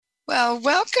Well,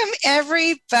 welcome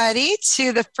everybody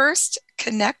to the first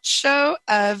Connect show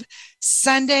of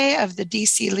Sunday of the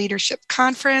DC Leadership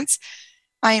Conference.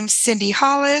 I am Cindy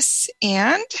Hollis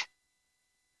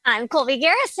I'm Colby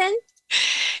Garrison.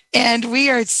 and we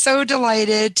are so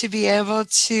delighted to be able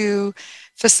to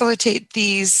facilitate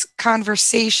these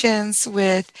conversations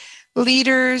with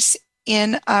leaders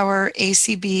in our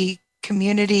ACB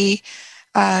community.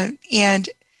 And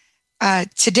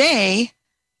today,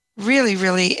 really,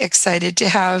 really excited to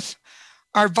have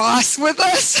our boss with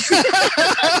us.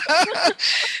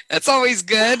 That's always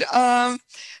good.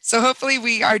 So hopefully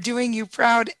we are doing you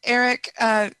proud, Eric.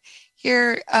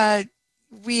 Here,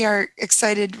 we are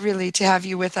excited really to have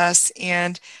you with us.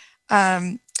 And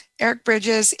Eric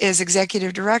Bridges is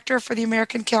Executive Director for the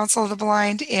American Council of the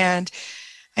Blind. And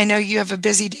I know you have a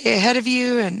busy day ahead of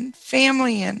you and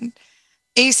family and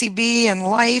ACB and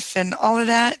life and all of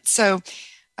that. So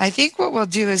I think what we'll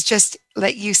do is just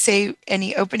let you say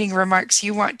any opening remarks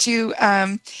you want to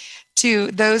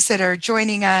those that are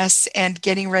joining us and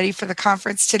getting ready for the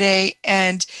conference today.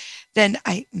 And then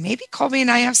maybe Colby and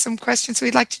I have some questions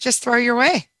we'd like to just throw your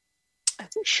way.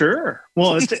 Sure.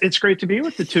 Well, it's great to be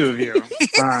with the two of you.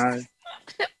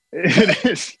 It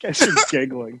is. You guys are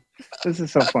giggling. This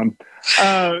is so fun.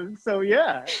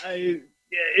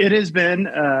 It has been,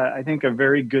 I think, a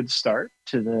very good start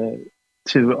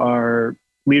to our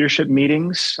leadership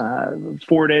meetings.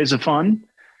 4 days of fun,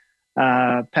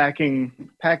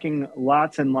 packing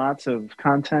lots and lots of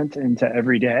content into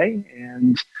every day.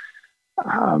 And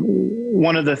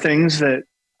one of the things that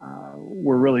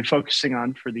we're really focusing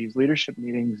on for these leadership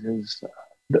meetings is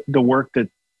the work that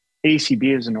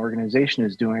ACB as an organization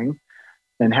is doing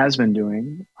and has been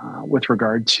doing with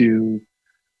regard to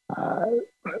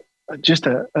just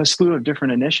a slew of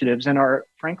different initiatives, and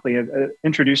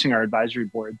introducing our advisory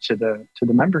board to the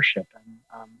membership. And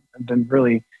I've been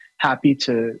really happy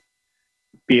to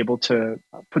be able to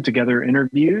put together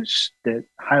interviews that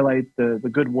highlight the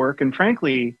good work and,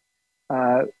 frankly,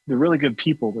 the really good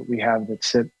people that we have that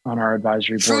sit on our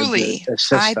advisory board. Truly,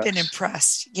 I've been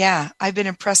impressed. Yeah, I've been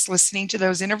impressed listening to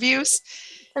those interviews.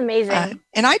 Amazing.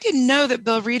 And I didn't know that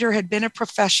Bill Reeder had been a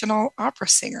professional opera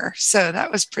singer, so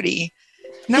that was pretty.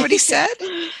 Know what he said?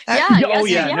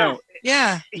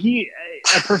 Yeah. He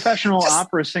a professional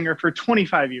opera singer for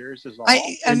 25 years is all.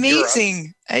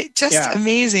 Amazing.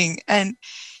 Amazing. And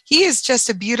he is just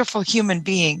a beautiful human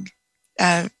being.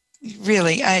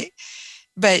 Really.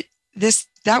 But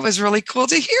that was really cool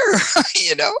to hear,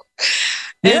 you know?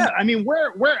 Yeah. I mean,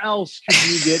 where else could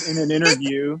you get in an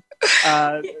interview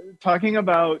talking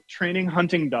about training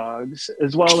hunting dogs,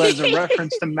 as well as a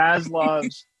reference to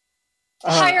Maslow's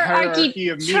hierarchy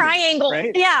of needs, triangle,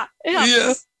 right? Yeah.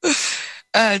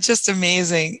 Just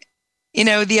amazing. You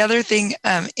know, the other thing,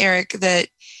 Eric, that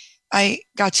I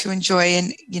got to enjoy,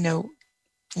 and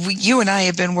you and I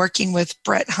have been working with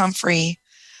Brett Humphrey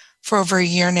for over a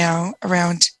year now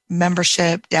around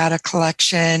membership, data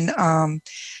collection,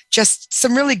 just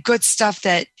some really good stuff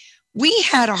that we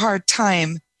had a hard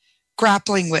time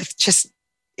grappling with, just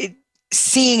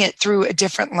seeing it through a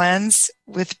different lens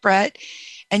with Brett.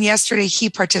 And yesterday he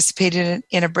participated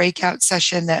in a breakout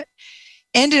session that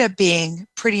ended up being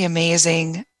pretty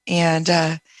amazing.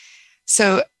 And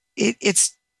so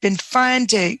it's been fun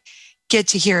to get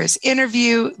to hear his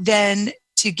interview, then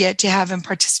to get to have him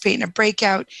participate in a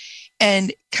breakout,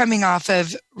 and coming off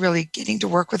of really getting to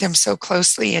work with him so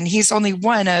closely. And he's only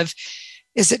one of,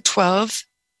 is it 12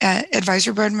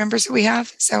 advisory board members that we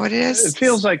have? Is that what it is? It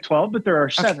feels like 12, but there are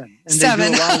 7. Okay. And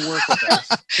 7. They do a lot of work with us.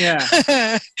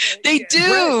 Yeah. They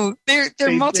do. They're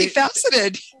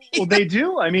multifaceted. Well, they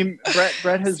do. I mean,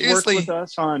 Brett has Seriously. worked with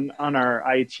us on our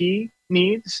IT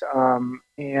needs,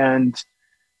 and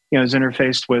has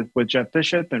interfaced with Jeff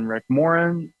Bishop and Rick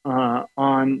Moran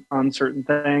on certain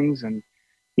things, and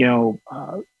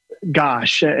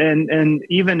and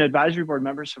even advisory board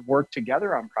members have worked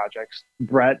together on projects.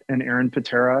 Brett and Aaron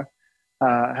Patera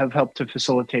have helped to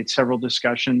facilitate several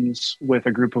discussions with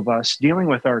a group of us dealing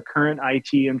with our current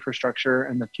IT infrastructure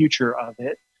and the future of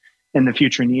it, and the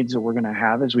future needs that we're going to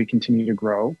have as we continue to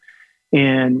grow.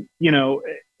 And,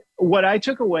 what I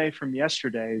took away from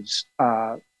yesterday's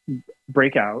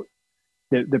breakout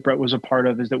that Brett was a part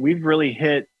of is that we've really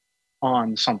hit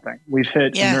on something. We've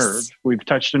hit a nerve. We've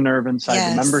touched a nerve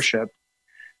inside the membership,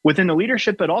 within the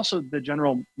leadership, but also the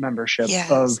general membership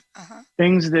of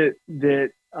things that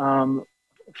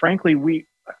frankly, we,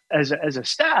 as a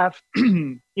staff,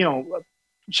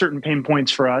 certain pain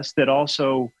points for us that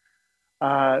also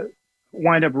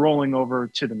wind up rolling over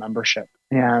to the membership.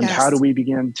 And how do we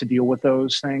begin to deal with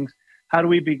those things? How do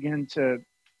we begin to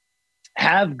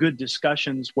have good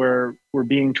discussions where we're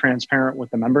being transparent with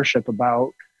the membership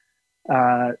about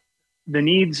the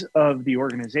needs of the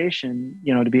organization,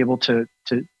 to be able to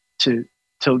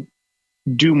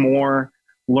do more,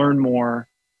 learn more,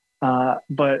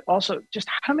 but also just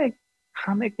how to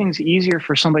make things easier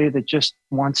for somebody that just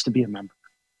wants to be a member.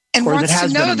 And wants to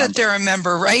know that they're a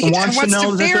member, right? And wants to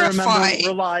know that verify. They're a member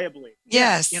reliably.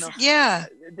 Yes. Yeah.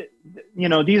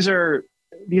 These are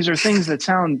things that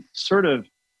sound sort of,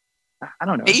 I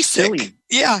don't know, basic. Silly.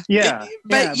 Yeah. Yeah.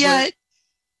 But yet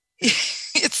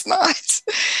it's not.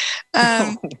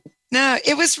 No,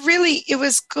 it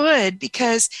was good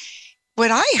because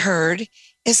what I heard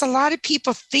is a lot of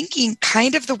people thinking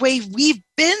kind of the way we've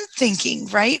been thinking,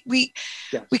 right? We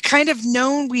kind of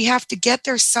known we have to get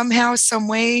there somehow, some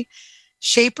way,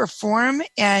 shape or form.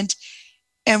 And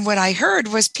what I heard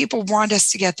was people want us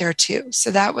to get there too.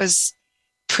 So that was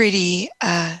pretty,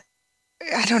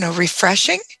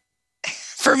 refreshing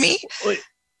for me.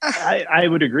 I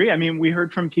would agree. I mean, we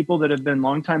heard from people that have been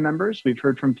longtime members. We've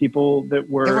heard from people that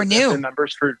were new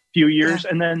members for a few years,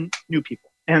 and then new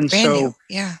people. And Brand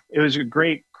new. It was a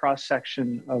great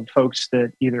cross-section of folks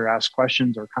that either asked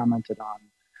questions or commented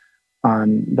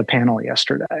on the panel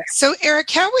yesterday. So, Eric,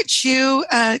 how would you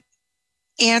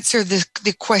answer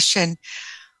the question,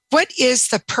 what is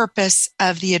the purpose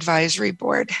of the advisory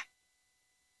board?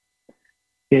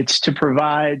 It's to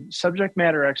provide subject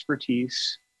matter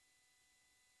expertise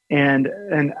and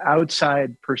an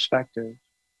outside perspective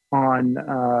on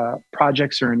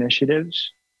projects or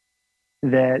initiatives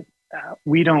that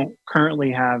we don't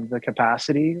currently have the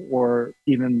capacity or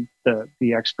even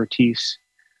the expertise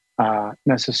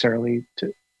necessarily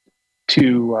to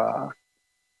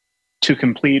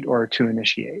complete or to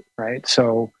initiate, right?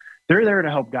 So they're there to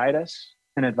help guide us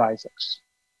and advise us.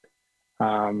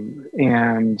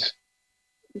 And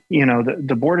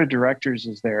the board of directors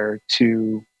is there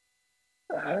to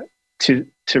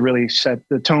really set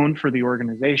the tone for the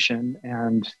organization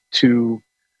and to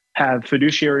have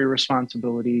fiduciary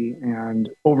responsibility and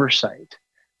oversight.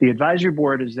 The advisory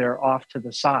board is there off to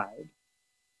the side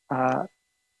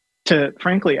to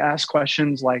frankly ask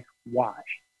questions like why.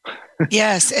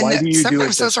 Yes, and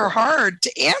sometimes those are hard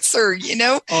to answer,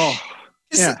 Oh,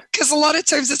 yeah. Because a lot of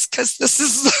times it's because this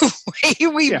is the way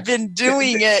we've been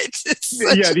doing it.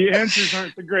 The answers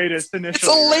aren't the greatest initially. It's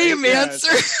a lame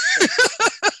answer.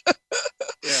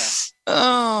 Yeah.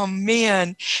 Oh,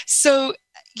 man. So,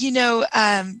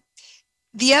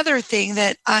 the other thing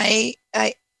that I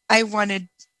wanted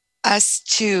us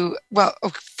to,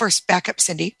 first back up,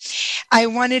 Cindy. I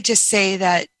wanted to say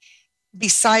that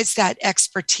besides that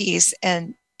expertise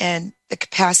and the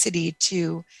capacity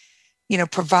to,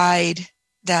 provide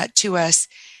that to us,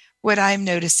 what I'm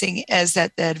noticing is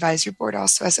that the advisory board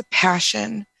also has a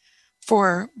passion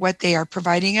for what they are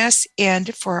providing us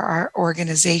and for our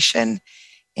organization.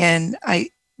 And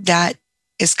that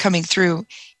is coming through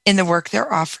in the work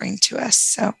they're offering to us.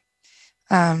 So,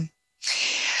 but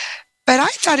I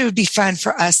thought it would be fun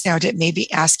for us now to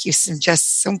maybe ask you some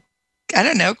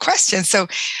questions. So,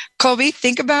 Colby,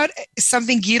 think about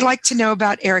something you'd like to know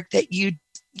about Eric that you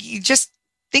just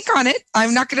think on it.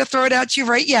 I'm not going to throw it at you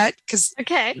right yet because it's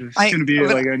going to be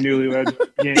like a newlywed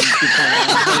game.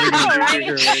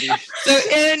 So,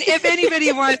 and if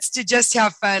anybody wants to just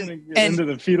have fun and into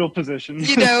the fetal position,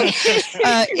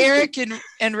 Eric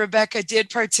and Rebecca did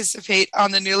participate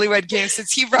on the newlywed game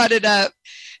since he brought it up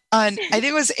on, I think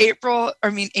it was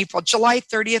July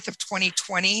 30th of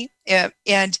 2020.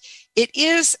 And it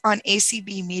is on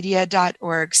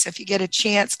acbmedia.org. So if you get a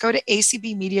chance, go to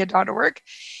acbmedia.org.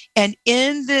 And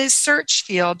in the search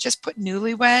field, just put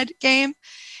newlywed game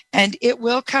and it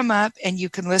will come up and you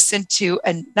can listen to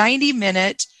a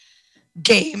 90-minute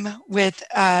game with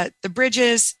the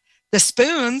Bridges, the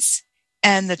Spoons,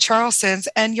 and the Charlesons,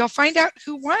 and you'll find out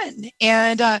who won.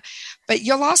 And but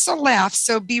you'll also laugh,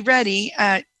 so be ready.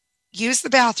 Use the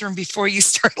bathroom before you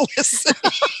start listening.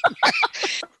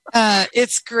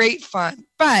 It's great fun.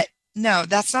 But no,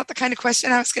 that's not the kind of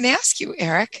question I was going to ask you,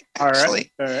 Eric,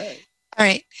 actually. All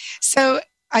right. So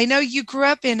I know you grew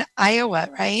up in Iowa,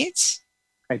 right?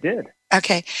 I did.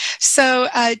 Okay. So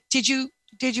did you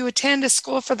attend a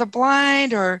school for the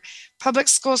blind or public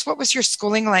schools? What was your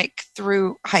schooling like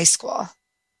through high school?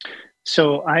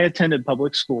 So I attended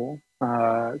public school,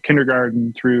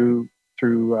 kindergarten through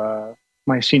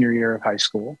my senior year of high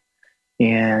school.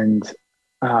 And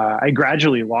I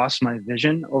gradually lost my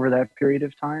vision over that period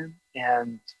of time.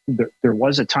 And there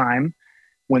was a time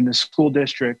when the school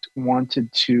district wanted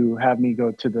to have me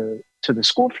go to the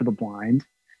school for the blind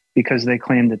because they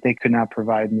claimed that they could not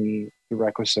provide me the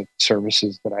requisite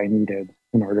services that I needed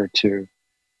in order to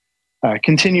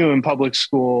continue in public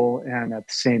school and at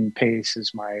the same pace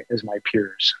as my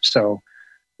peers. So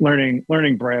learning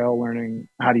Braille, learning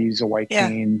how to use a white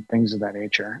cane, things of that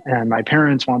nature. And my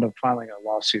parents wound up filing a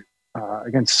lawsuit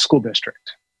against the school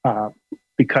district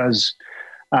because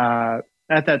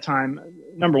at that time,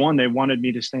 number one, they wanted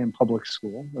me to stay in public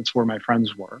school. That's where my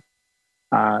friends were.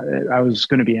 I was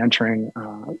going to be entering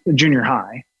junior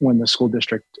high when the school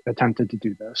district attempted to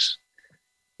do this.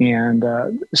 And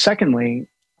secondly,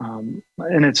 and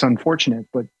it's unfortunate,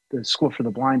 but the School for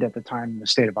the Blind at the time in the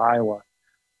state of Iowa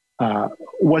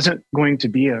wasn't going to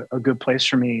be a good place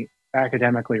for me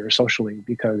academically or socially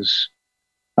because,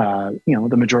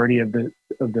 the majority of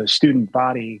the student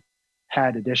body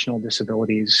had additional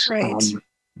disabilities, right.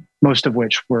 Most of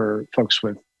which were folks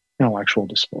with intellectual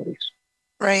disabilities.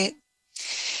 Right.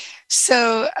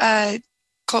 So,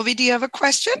 Colby, do you have a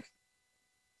question?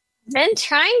 Been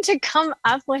trying to come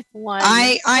up with one.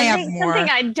 I have more.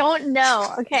 Something I don't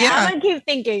know. Okay, I'm gonna keep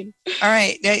thinking. All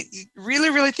right, I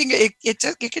really think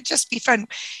it could just be fun.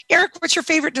 Eric, what's your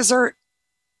favorite dessert?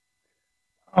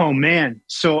 Oh man,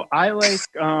 so I like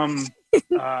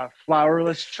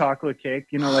flourless chocolate cake.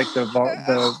 Like the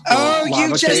you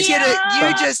just cake. hit it.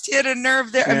 You just hit a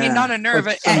nerve there. Yeah. I mean, not a nerve,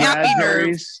 a happy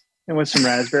nerve. And with some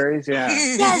raspberries, yeah.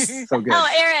 Yes. So good. Oh,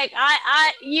 Eric,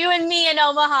 you and me in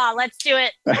Omaha. Let's do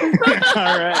it. All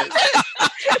right.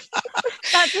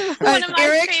 That's one of my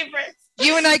Eric, favorites.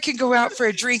 You and I can go out for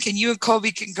a drink, and you and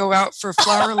Colby can go out for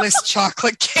flourless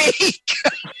chocolate cake.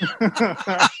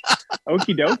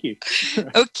 Okie dokie.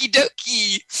 Okie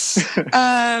dokie.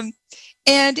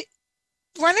 And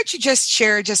why don't you just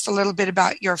share just a little bit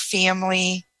about your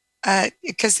family?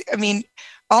 Because,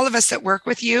 all of us that work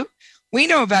with you, we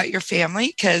know about your family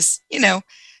because,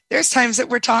 there's times that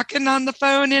we're talking on the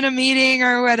phone in a meeting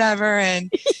or whatever,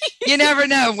 and you never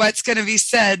know what's going to be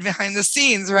said behind the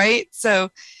scenes, right? So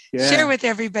share with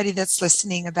everybody that's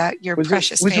listening about your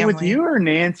precious family. Was it with you or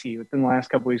Nancy within the last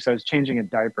couple of weeks? I was changing a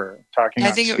diaper, talking.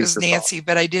 I think it was Nancy,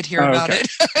 but I did hear about it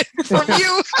from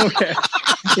you. Okay.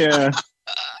 Yeah.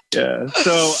 Yeah.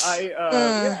 So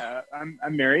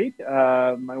I'm married.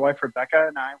 My wife Rebecca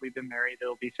and I, we've been married.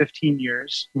 It'll be 15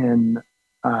 years in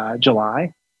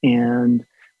July, and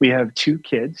we have 2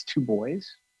 kids, 2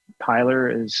 boys. Tyler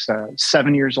is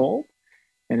 7 years old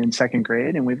and in 2nd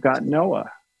grade, and we've got Noah.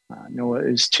 Noah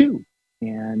is 2,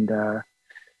 and and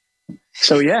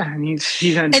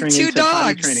he's entering into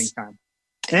potty training time.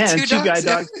 And 2 guide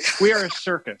dogs. We are a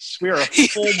circus. We are a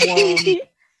full-blown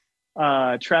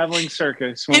traveling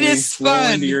circus when we roll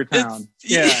into your town.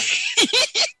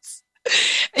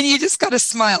 And you just got to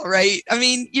smile, right?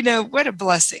 What a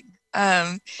blessing.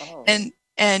 And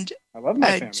I love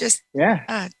my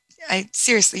family.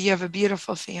 Seriously, you have a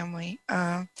beautiful family.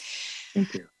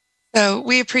 Thank you. So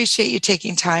we appreciate you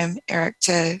taking time, Eric,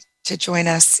 to join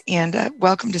us, and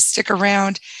welcome to stick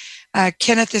around.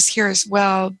 Kenneth is here as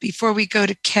well. Before we go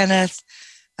to Kenneth,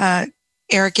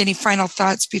 Eric, any final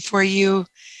thoughts before you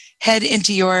head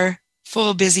into your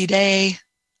full busy day?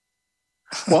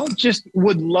 Well, just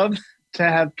would love to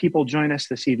have people join us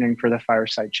this evening for the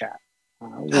fireside chat.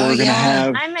 We're gonna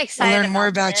have. I'm excited. Learn more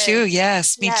about you.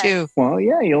 Yes, me too. Well,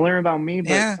 you'll learn about me,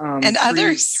 but and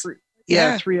others.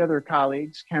 3 other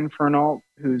colleagues. Ken Fernald,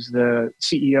 who's the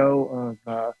CEO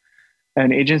of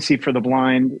an agency for the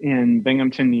blind in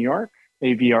Binghamton, New York,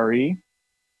 AVRE.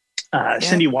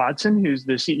 Cindy Watson, who's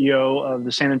the CEO of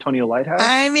the San Antonio Lighthouse.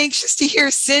 I'm anxious to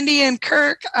hear Cindy and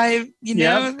Kirk. They're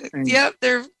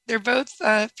both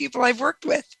people I've worked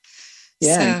with.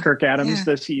 And Kirk Adams,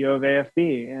 the CEO of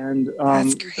AFB. And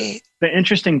that's great. The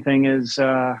interesting thing is,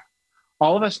 all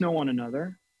of us know one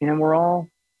another, and we're all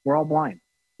blind.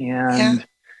 And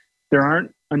there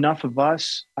aren't enough of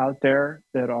us out there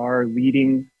that are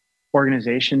leading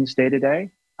organizations day to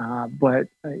day. But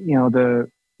the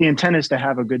intent is to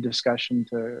have a good discussion.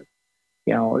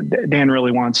 Dan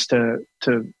really wants to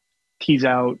tease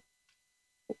out,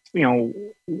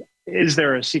 is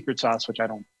there a secret sauce, which I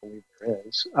don't believe there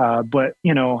is. But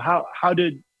how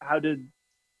did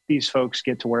these folks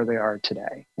get to where they are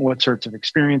today? What sorts of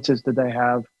experiences did they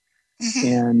have?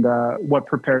 And what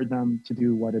prepared them to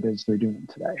do what it is they're doing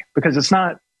today? Because a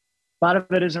lot of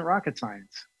it isn't rocket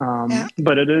science,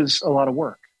 but it is a lot of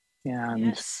work.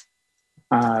 And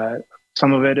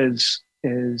some of it is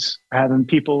having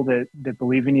people that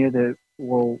believe in you, that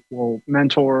will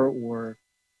mentor or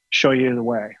show you the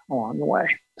way along the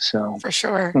way. So for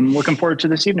sure, I'm looking forward to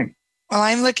this evening. Well,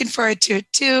 I'm looking forward to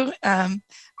it too. I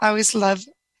always love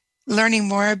learning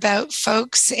more about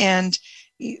folks, and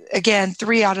again,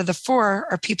 3 out of the 4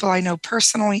 are people I know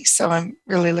personally. So I'm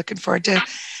really looking forward to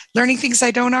learning things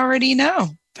I don't already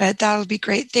know. but that'll be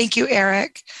great. Thank you,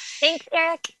 Eric. Thanks,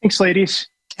 Eric. Thanks, ladies.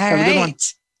 All Have a good one.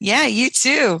 right. Yeah, you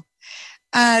too.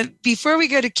 Before we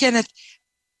go to Kenneth,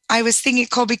 I was thinking,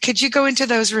 Colby, could you go into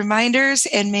those reminders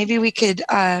and maybe we could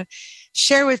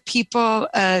share with people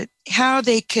how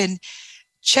they can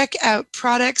check out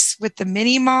products with the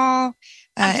mini mall?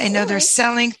 I know they're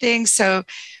selling things. So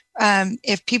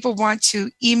if people want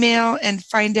to email and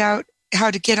find out how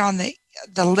to get on the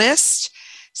list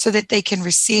so that they can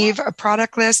receive a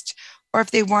product list, or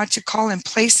if they want to call and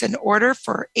place an order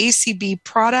for ACB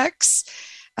products,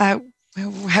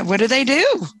 what do they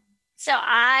do? So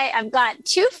I've got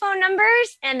 2 phone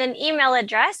numbers and an email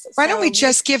address. Why don't we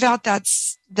just give out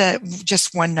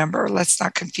just one number? Let's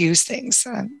not confuse things.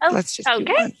 Let's just do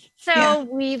one. So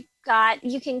we've got,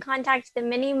 you can contact the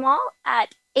mini mall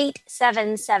at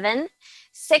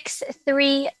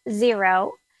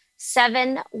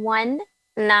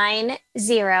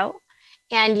 877-630-7190.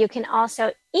 And you can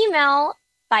also email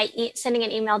by sending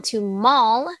an email to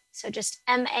mall, so just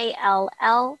MALL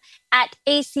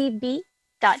 @acb.org.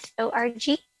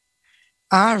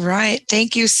 All right.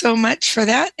 Thank you so much for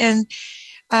that. And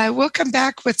we'll come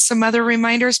back with some other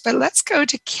reminders, but let's go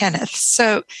to Kenneth.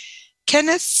 So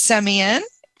Kenneth Semien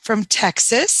from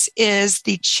Texas is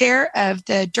the chair of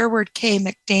the Durward K.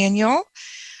 McDaniel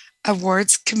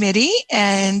Awards Committee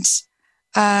and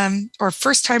or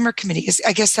First Timer Committee.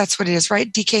 I guess that's what it is, right?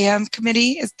 DKM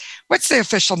Committee. What's the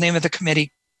official name of the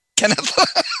committee, Kenneth?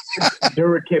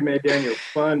 Durward K. McDaniel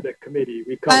Fund Committee.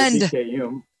 We call it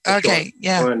DKM. Okay,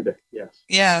 yeah. Fund, yes.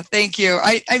 Yeah, thank you.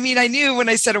 I mean, I knew when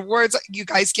I said awards, you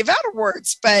guys give out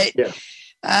awards, but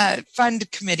Fund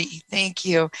Committee. Thank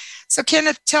you. So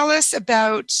Kenneth, tell us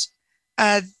about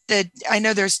I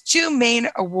know there's 2 main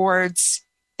awards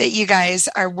that you guys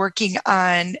are working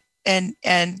on, and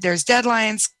there's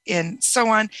deadlines and so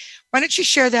on. Why don't you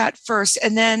share that first,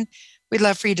 and then we'd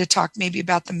love for you to talk maybe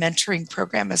about the mentoring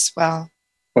program as well.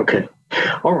 Okay.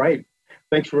 All right.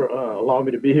 Thanks for allowing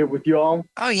me to be here with you all.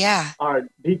 Oh, yeah. Our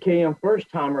DKM First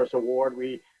Timers Award,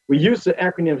 we use the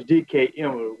acronyms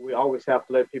DKM. We always have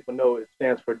to let people know it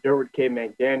stands for Durward K.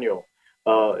 McDaniel.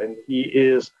 And he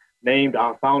is named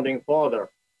our founding father.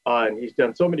 And he's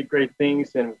done so many great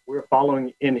things, and we're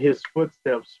following in his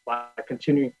footsteps by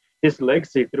continuing his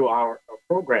legacy through our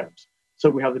programs. So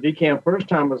we have the DKM First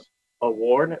Timers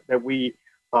Award that we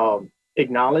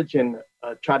acknowledge and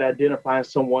try to identify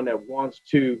someone that wants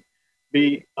to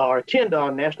be or attend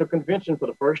our national convention for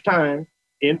the first time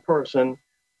in person.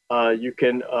 You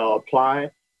can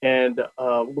apply and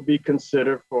will be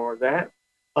considered for that.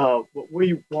 What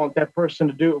we want that person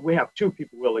to do, we have 2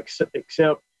 people will accept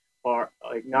or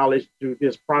acknowledge through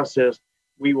this process.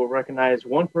 We will recognize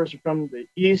one person from the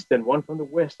east and one from the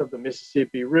west of the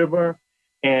Mississippi River.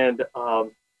 And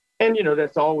you know,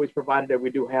 that's always provided that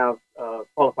we do have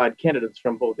qualified candidates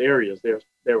from both areas. There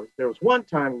was one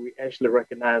time we actually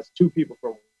recognized 2 people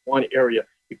from one area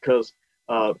because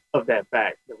of that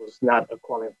fact. There was not a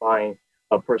qualifying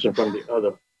person from the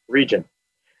other region.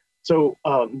 So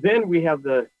then we have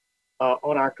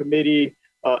on our committee,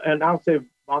 and I'll say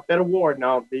about that award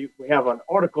now, we have an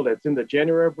article that's in the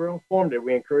January Bureau form that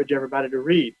we encourage everybody to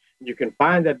read. And you can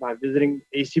find that by visiting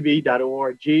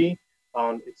acb.org.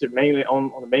 It's mainly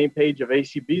on the main page of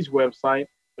ACB's website,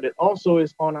 but it also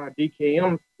is on our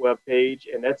DKM webpage,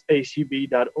 and that's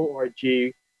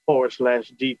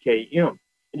acb.org/DKM.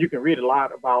 And you can read a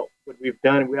lot about what we've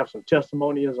done. We have some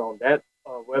testimonials on that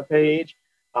webpage.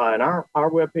 And our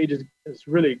webpage is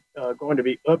really going to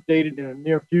be updated in the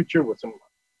near future with some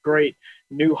great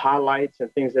new highlights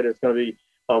and things that it's going to be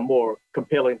more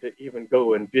compelling to even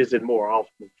go and visit more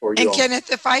often for you. And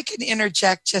Kenneth, if I can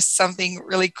interject just something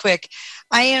really quick,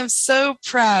 I am so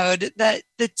proud that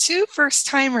the 2 first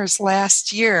timers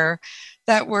last year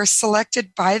that were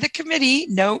selected by the committee,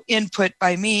 no input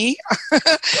by me,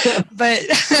 but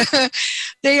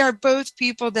they are both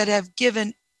people that have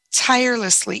given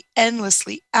tirelessly,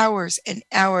 endlessly, hours and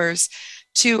hours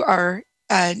to our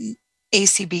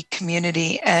ACB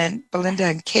community, and Belinda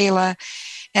and Kayla.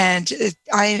 And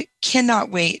I cannot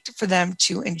wait for them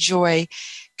to enjoy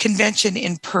convention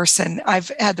in person.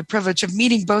 I've had the privilege of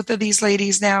meeting both of these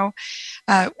ladies now,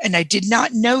 and I did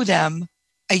not know them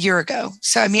a year ago.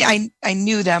 So, I mean, I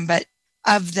knew them, but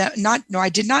I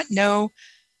did not know.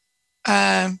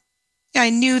 I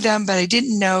knew them, but I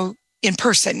didn't know in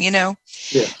person, you know.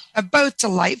 Yeah. Both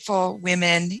delightful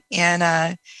women,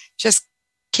 and just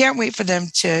can't wait for them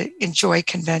to enjoy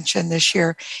convention this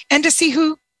year and to see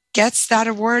who gets that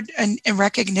award and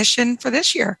recognition for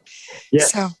this year.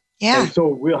 Yes. So, yeah. And so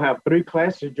we'll have 3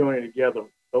 classes joining together.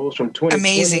 Those from 2020,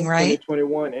 amazing, right?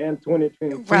 2021, and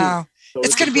 2022. Wow. So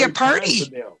it's going to be a party.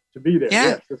 to be there. Yeah.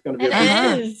 Yes, it's going to be.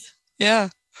 It is. Yeah.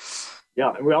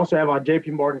 Yeah, and we also have our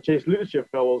J.P. Morgan Chase Leadership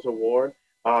Fellows Award.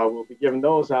 We'll be giving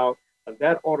those out.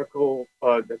 That article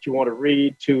that you want to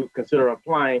read to consider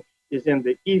applying is in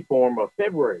the e-form of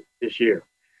February this year.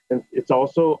 And it's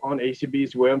also on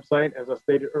ACB's website, as I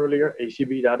stated earlier,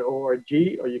 acb.org,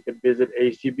 or you can visit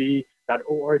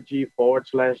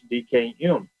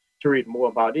acb.org/DKM to read more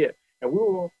about it. And we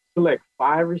will select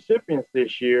 5 recipients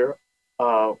this year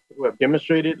who have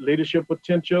demonstrated leadership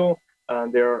potential.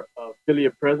 Their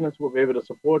affiliate presidents will be able to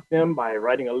support them by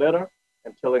writing a letter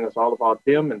and telling us all about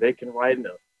them, and they can write and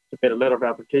submit a letter of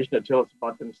application to tell us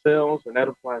about themselves, and that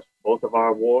applies to both of our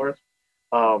awards.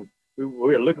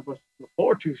 We are looking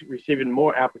forward to receiving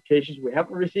more applications. We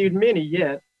haven't received many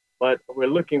yet, but we're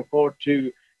looking forward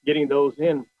to getting those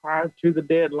in prior to the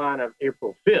deadline of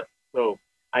April 5th. So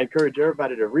I encourage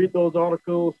everybody to read those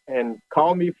articles and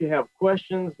call me if you have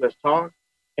questions. Let's talk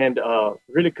and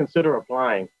really consider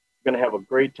applying. We're going to have a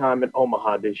great time in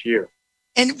Omaha this year.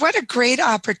 And what a great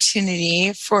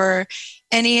opportunity for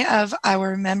any of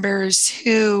our members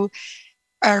who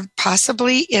are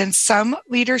possibly in some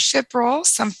leadership role,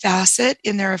 some facet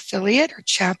in their affiliate or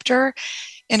chapter,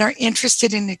 and are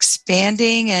interested in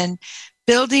expanding and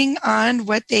building on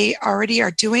what they already are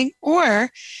doing,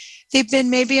 or they've been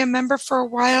maybe a member for a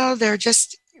while. They're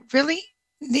just really,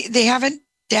 they haven't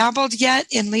dabbled yet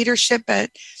in leadership, but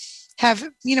have,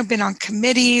 been on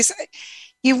committees.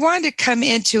 You want to come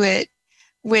into it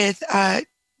with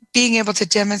being able to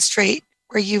demonstrate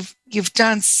where you've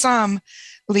done some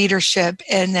leadership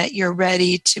and that you're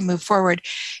ready to move forward.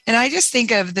 And I just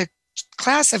think of the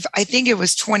class of, I think it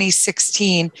was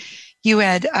 2016, you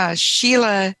had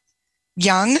Sheila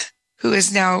Young, who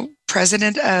is now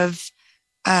president of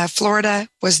Florida,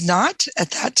 was not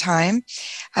at that time.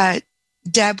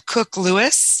 Deb Cook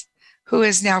Lewis, who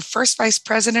is now first vice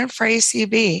president for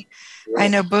ACB. Right. I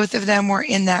know both of them were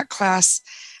in that class.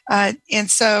 And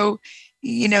so,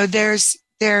 there's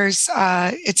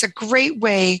it's a great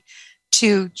way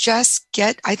to just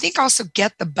get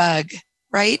the bug,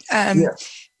 right?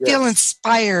 Feel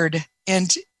inspired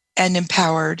and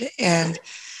empowered. And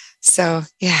so,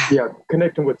 yeah. Yeah,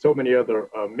 connecting with so many other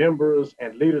members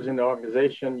and leaders in the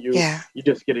organization, you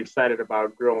just get excited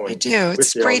about growing. You do.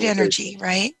 It's great energy,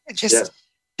 right? It just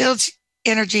builds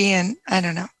energy, and I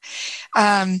don't know.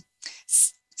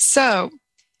 So,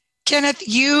 Kenneth,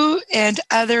 you and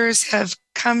others have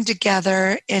come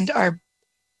together and are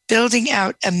building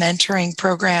out a mentoring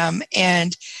program,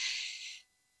 and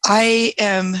I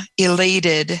am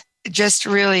elated, just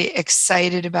really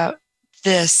excited about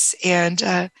this. And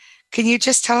can you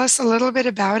just tell us a little bit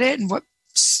about it and what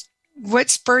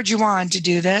spurred you on to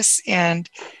do this, and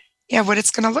what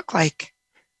it's going to look like?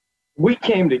 We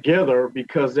came together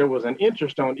because there was an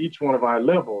interest on each one of our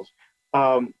levels.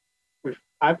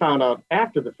 I found out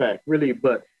after the fact, really,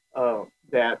 but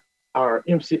that our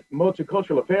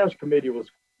Multicultural Affairs Committee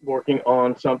was working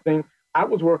on something. I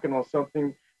was working on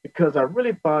something because I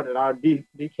really thought that our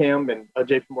DCAM and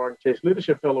J.P. Morgan Chase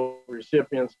Leadership Fellow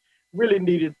recipients really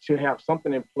needed to have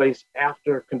something in place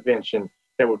after convention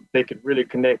that they could really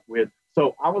connect with.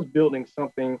 So I was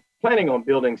planning on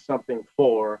building something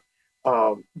for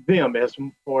them as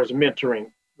far as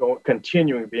mentoring,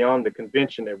 continuing beyond the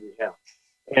convention that we have.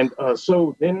 And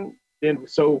so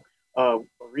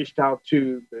reached out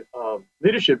to the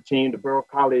leadership team, the Burrell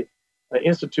Colley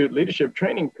Institute Leadership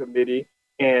Training Committee,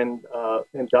 and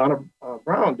Donna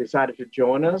Brown decided to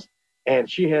join us. And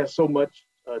she has so much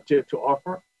to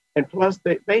offer. And plus,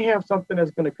 they have something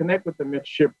that's going to connect with the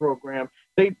mentorship program.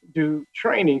 They do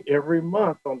training every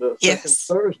month on the second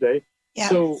Thursday. Yes.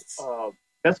 So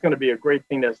that's going to be a great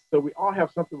thing. So we all have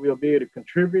something we'll be able to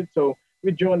contribute. So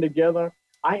we joined together.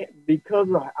 Because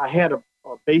I had a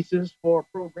basis for a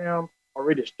program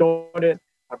already started,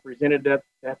 I presented that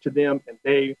to them, and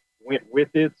they went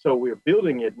with it. So we're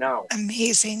building it now.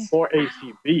 Amazing. For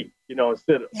ACB,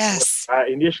 instead of what I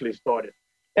initially started.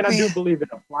 And I do believe it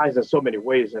applies in so many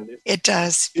ways. And it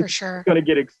does, for sure. It's going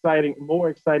to get more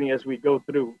exciting as we go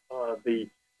through the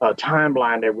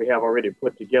timeline that we have already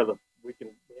put together. We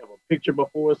have a picture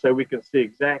before us so we can see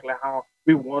exactly how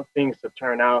we want things to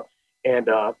turn out. And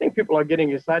I think people are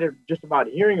getting excited just about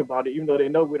hearing about it, even though they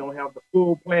know we don't have the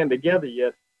full plan together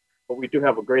yet. But we do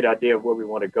have a great idea of where we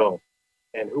want to go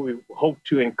and who we hope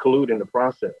to include in the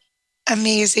process.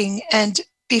 Amazing. And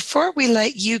before we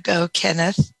let you go,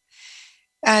 Kenneth,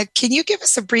 can you give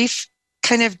us a brief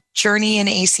kind of journey in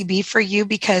ACB for you,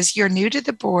 because you're new to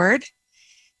the board,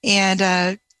 and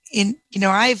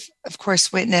I've of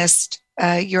course witnessed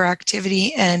your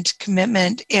activity and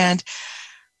commitment, and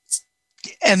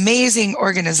amazing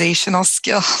organizational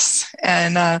skills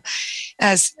and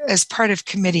as part of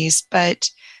committees. But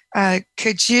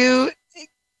could you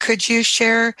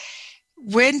share,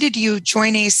 when did you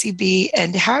join ACB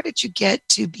and how did you get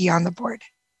to be on the board?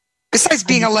 Besides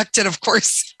being elected, of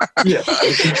course. Yeah.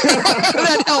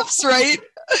 That helps, right?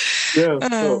 Yeah.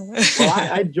 So,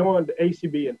 I joined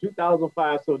ACB in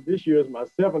 2005. So this year is my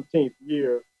 17th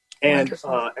year. And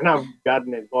I've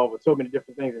gotten involved with so many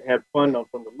different things and had fun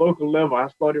from the local level. I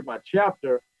started my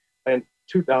chapter in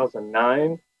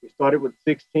 2009. We started with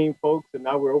 16 folks, and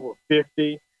now we're over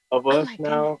 50 of us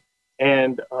now.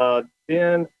 And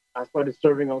then I started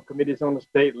serving on committees on the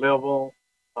state level,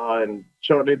 and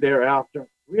shortly thereafter,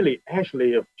 really,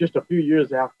 actually, just a few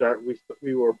years after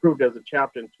we were approved as a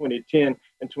chapter in 2010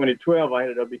 and 2012, I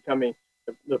ended up becoming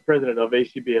the president of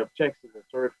ACBF Texas and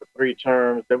served for 3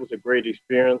 terms. That was a great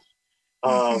experience.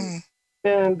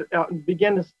 And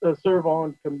began to serve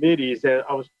on committees.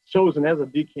 I was chosen as a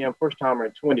DKM first timer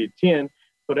in 2010.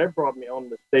 So that brought me on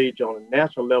the stage on a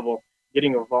national level,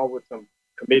 getting involved with some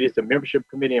committees, the membership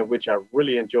committee, in which I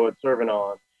really enjoyed serving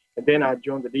on. And then I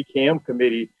joined the DKM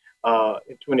committee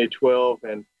in 2012,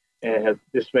 and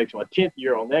this makes my 10th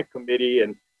year on that committee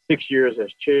and 6 years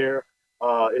as chair.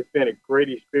 It's been a great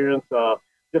experience.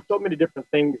 There's so many different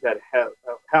things that have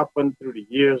happened through the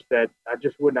years that I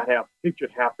just would not have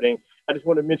pictured happening. I just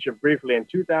want to mention briefly, in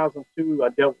 2002, I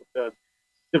dealt with a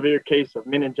severe case of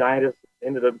meningitis,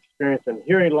 ended up experiencing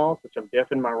hearing loss, which I'm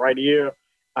deaf in my right ear.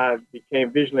 I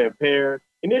became visually impaired.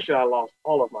 Initially, I lost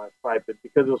all of my sight, but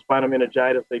because it was spinal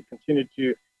meningitis, they continued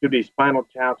to do these spinal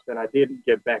taps, and I did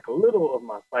get back a little of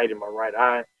my sight in my right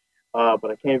eye.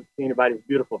 But I can't see anybody's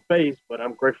beautiful face, but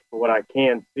I'm grateful for what I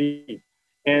can see.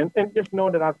 And just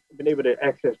knowing that I've been able to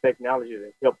access technology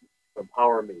that help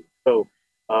empower me. So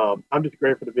I'm just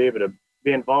grateful to be able to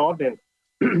be involved. And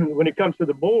when it comes to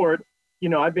the board,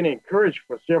 I've been encouraged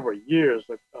for several years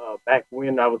back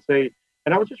when, I would say,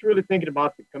 and I was just really thinking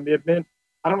about the commitment.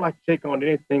 I don't like to take on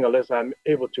anything unless I'm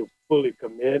able to fully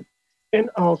commit.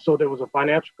 And also there was a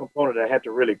financial component I had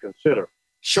to really consider.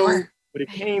 Sure. So, but it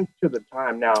came to the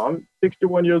time now. I'm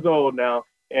 61 years old now,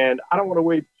 and I don't want to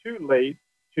wait too late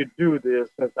to do this.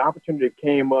 Since the opportunity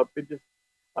came up,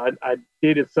 I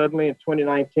did it suddenly in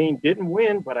 2019. Didn't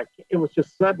win, but it was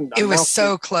just sudden. It was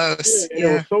so close. Yeah.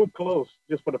 It was so close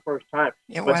just for the first time.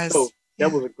 It was. So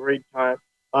that was a great time.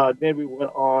 Then we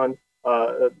went on,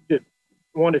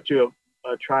 wanted to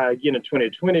try again in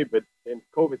 2020, but then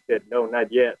COVID said, no,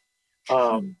 not yet.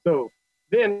 So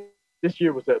then this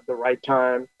year was the right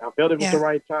time. I felt it was the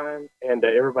right time, and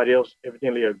everybody else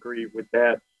evidently agreed with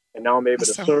that. And now I'm able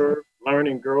to serve, learn,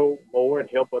 and grow more and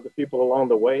help other people along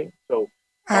the way. So,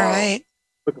 all right.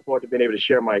 Looking forward to being able to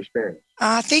share my experience.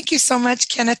 Thank you so much,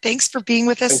 Kenneth. Thanks for being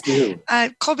with us. Thank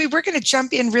you. Colby, we're going to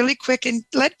jump in really quick and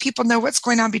let people know what's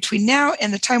going on between now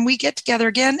and the time we get together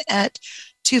again at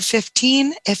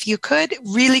 2:15. If you could,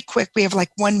 really quick, we have like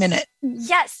 1 minute.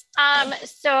 Yes.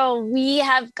 So we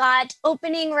have got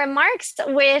opening remarks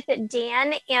with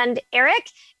Dan and Eric.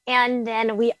 And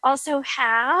then we also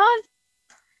have,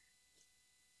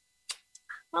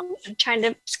 I'm trying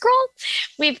to scroll.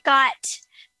 We've got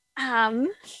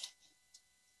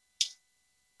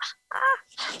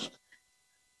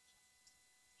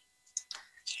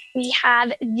we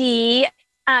have the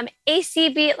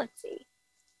ACB, let's see.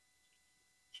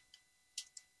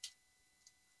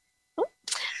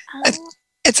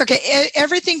 It's okay.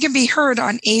 Everything can be heard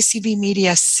on ACB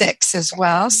Media 6 as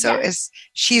well. So as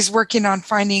she's working on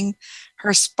finding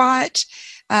her spot,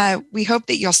 we hope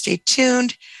that you'll stay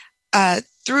tuned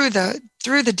through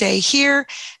the day here.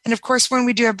 And of course, when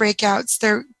we do our breakouts,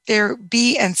 their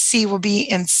B and C will be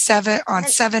in 7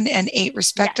 and 8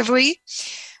 respectively.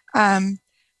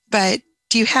 But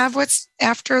do you have what's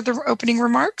after the opening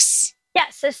remarks?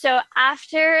 Yes. So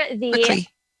after the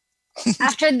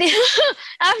after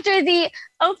the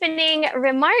opening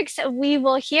remarks, we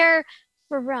will hear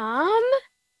from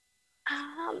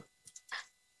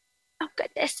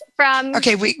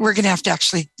okay, we're gonna have to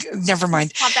actually, never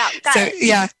mind. Pop out.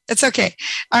 Yeah, it's okay.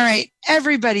 All right,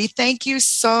 everybody, thank you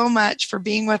so much for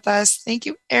being with us. Thank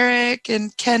you, Eric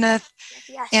and Kenneth.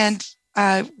 Yes. And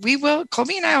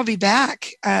Colby and I will be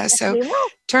back. So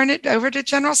turn it over to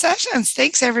General Sessions.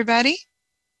 Thanks, everybody.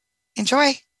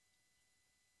 Enjoy.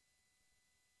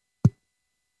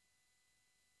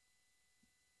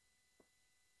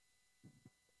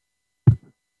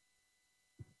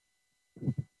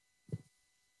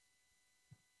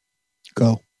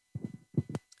 Go.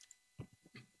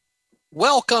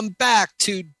 Welcome back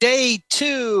to day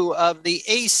 2 of the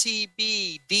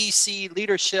ACB DC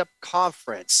Leadership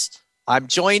Conference. I'm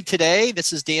joined today.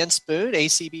 This is Dan Spoon,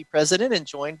 ACB President, and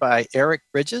joined by Eric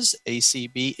Bridges,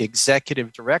 ACB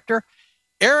Executive Director.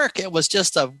 Eric, it was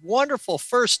just a wonderful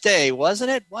first day, wasn't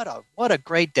it? What a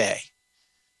great day.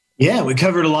 Yeah, we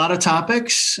covered a lot of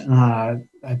topics. I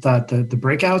thought the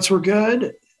breakouts were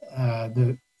good.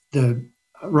 The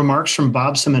remarks from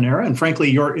Bob Seminara, and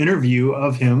frankly, your interview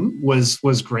of him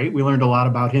was great. We learned a lot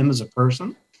about him as a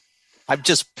person. I'm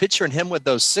just picturing him with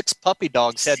those 6 puppy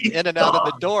dogs heading in and out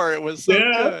of the door. It was so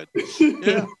good.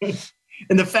 Yeah.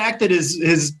 And the fact that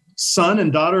his son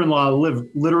and daughter-in-law live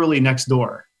literally next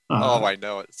door. I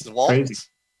know. It's crazy.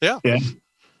 Yeah.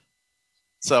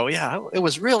 So, it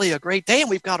was really a great day, and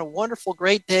we've got a wonderful,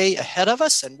 great day ahead of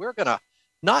us, and we're going to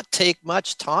not take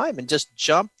much time and just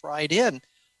jump right in.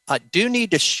 I do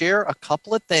need to share a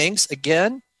couple of things.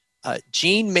 Again,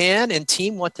 Gene Mann and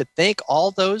team want to thank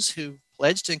all those who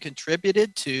pledged and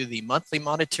contributed to the Monthly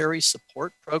Monetary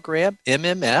Support Program,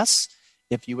 MMS.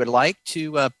 If you would like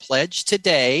to pledge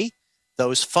today,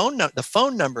 the phone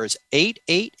number is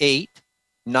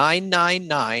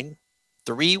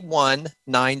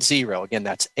 888-999-3190. Again,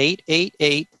 that's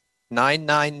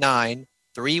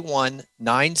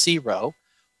 888-999-3190.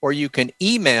 Or you can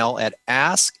email at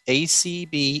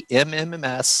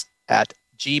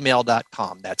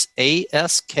askacbmms@gmail.com. That's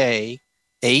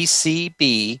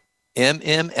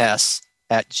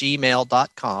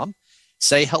askacbmms@gmail.com.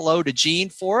 Say hello to Jean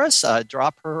for us.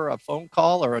 Drop her a phone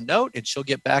call or a note, and she'll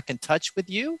get back in touch with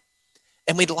you.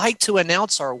 And we'd like to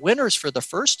announce our winners for the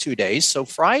first 2 days. So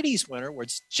Friday's winner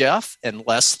was Jeff and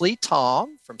Leslie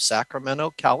Tom from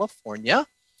Sacramento, California.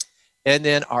 And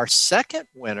then our second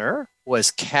winner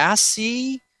was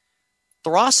Cassie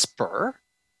Throsper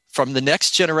from the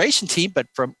Next Generation team, but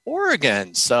from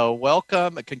Oregon. So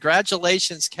welcome.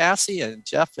 Congratulations, Cassie and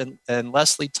Jeff and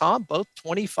Leslie Tom, both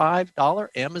 $25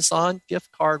 Amazon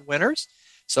gift card winners.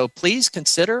 So please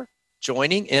consider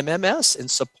joining MMS and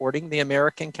supporting the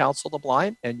American Council of the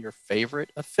Blind and your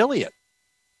favorite affiliate.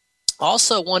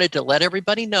 Also wanted to let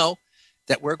everybody know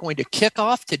that we're going to kick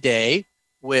off today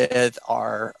with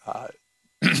our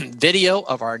video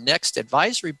of our next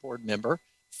advisory board member,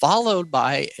 followed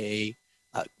by a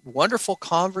wonderful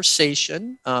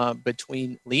conversation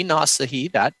between Lee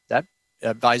Nasahi, that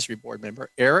advisory board member,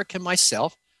 Eric, and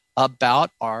myself about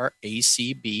our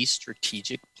ACB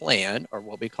strategic plan, or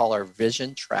what we call our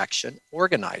Vision Traction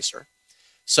Organizer.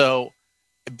 So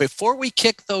before we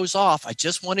kick those off, I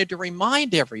just wanted to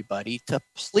remind everybody to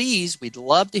please, we'd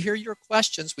love to hear your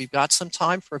questions. We've got some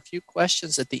time for a few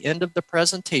questions at the end of the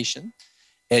presentation,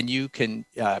 and you can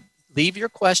leave your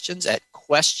questions at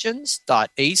questions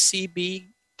at acb.org.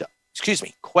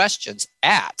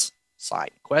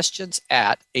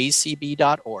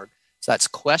 So that's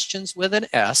questions with an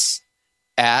S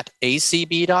at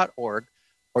acb.org.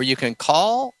 Or you can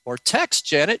call or text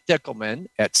Janet Dickelman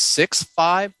at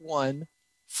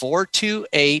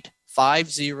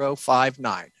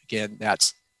 651-428-5059. Again,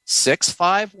 that's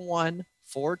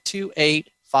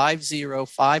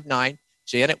 651-428-5059.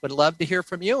 Janet would love to hear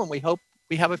from you, and we hope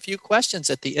we have a few questions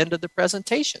at the end of the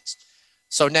presentations.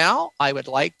 So now I would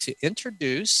like to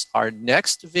introduce our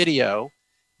next video,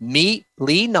 meet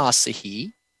Lee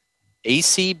Nasahi,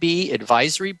 ACB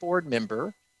Advisory Board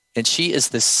member, and she is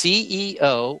the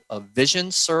CEO of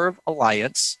Vision Serve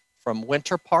Alliance from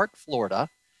Winter Park, Florida.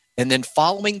 And then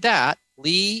following that,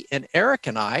 Lee and Eric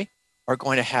and I are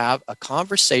going to have a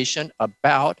conversation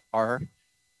about our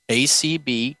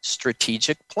ACB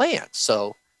strategic plan.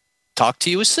 So talk to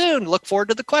you soon. Look forward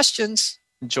to the questions.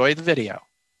 Enjoy the video.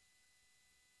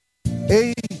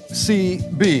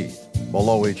 ACB,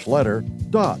 below each letter,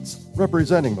 dots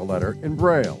representing the letter in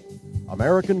Braille.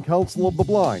 American Council of the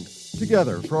Blind,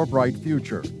 together for a bright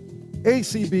future.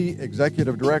 ACB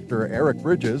Executive Director Eric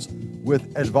Bridges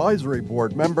with Advisory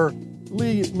Board member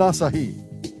Lee Nasahi.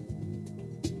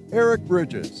 Eric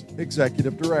Bridges,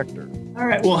 Executive Director. All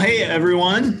right. Well, hey,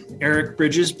 everyone. Eric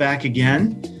Bridges back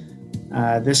again.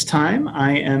 This time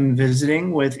I am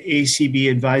visiting with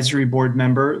ACB Advisory Board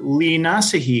member Lee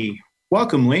Nasahi.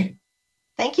 Welcome, Lee.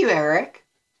 Thank you, Eric.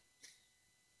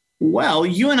 Well,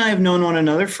 you and I have known one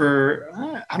another for,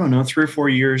 3 or 4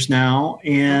 years now.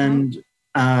 And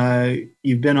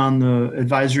you've been on the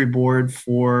advisory board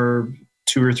for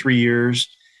 2 or 3 years.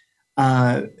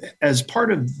 As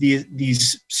part of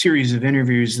these series of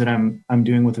interviews that I'm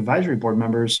doing with advisory board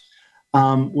members,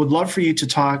 would love for you to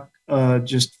talk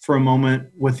just for a moment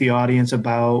with the audience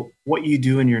about what you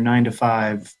do in your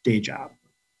 9-to-5 day job.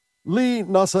 Lee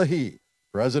Nasahi,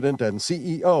 President and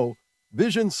CEO,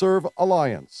 Vision Serve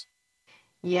Alliance.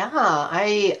 Yeah,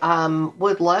 I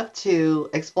would love to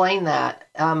explain that.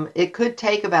 It could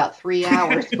take about 3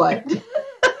 hours, but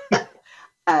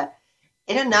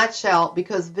In a nutshell,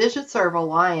 because Vision Serve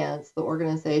Alliance, the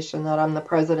organization that I'm the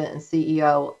president and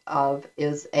CEO of,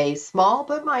 is a small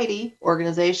but mighty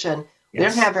organization. Yes. We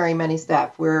don't have very many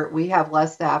staff. We have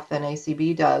less staff than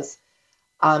ACB does.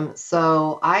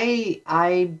 So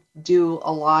I do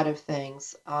a lot of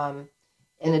things.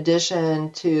 In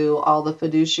addition to all the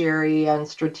fiduciary and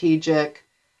strategic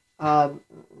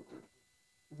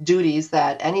duties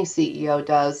that any CEO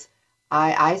does,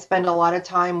 I spend a lot of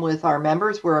time with our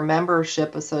members. We're a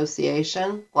membership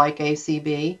association like ACB.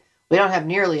 We don't have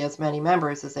nearly as many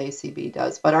members as ACB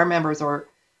does, but our members are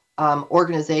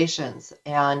organizations,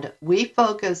 and we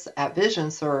focus at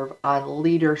Vision Serve on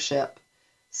leadership.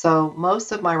 So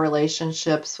most of my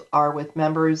relationships are with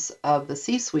members of the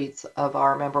C-suites of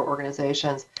our member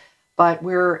organizations, but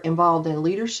we're involved in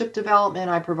leadership development.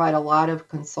 I provide a lot of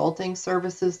consulting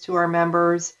services to our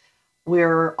members.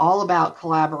 We're all about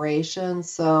collaboration,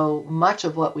 so much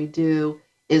of what we do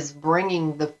is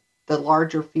bringing the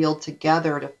larger field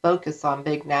together to focus on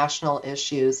big national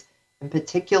issues. In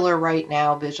particular, right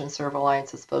now, Vision Serve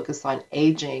Alliance is focused on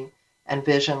aging and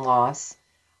vision loss.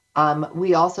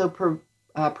 We also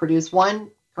produce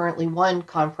currently one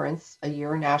conference a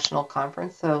year, national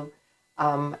conference. So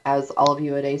as all of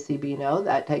you at ACB know,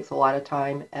 that takes a lot of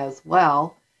time as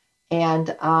well.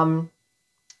 And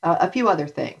a few other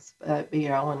things,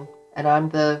 and I'm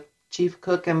the chief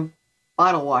cook and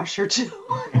bottle washer too.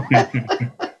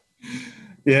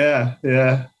 Yeah,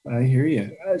 I hear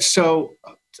you. So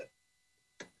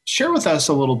share with us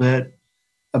a little bit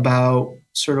about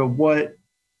sort of what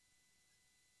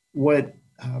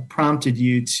prompted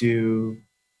you to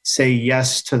say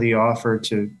yes to the offer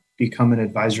to become an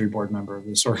advisory board member of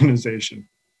this organization.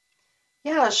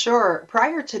 Yeah, sure.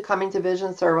 Prior to coming to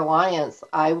Vision Serve Alliance,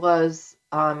 I was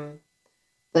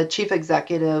the chief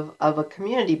executive of a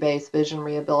community-based vision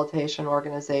rehabilitation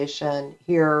organization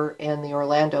here in the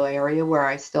Orlando area where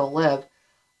I still live,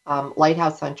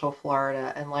 Lighthouse Central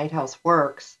Florida and Lighthouse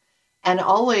Works, and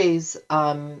always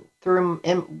through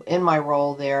in my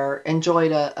role there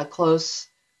enjoyed a close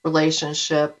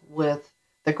relationship with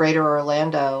the Greater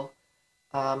Orlando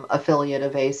affiliate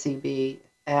of ACB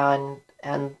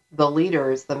and the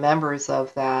leaders, the members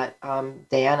of that,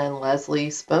 Dan and Leslie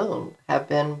Spoon, have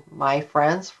been my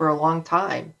friends for a long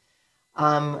time.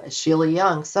 Sheila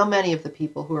Young, so many of the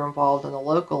people who are involved on the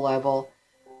local level.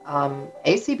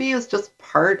 ACB is just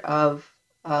part of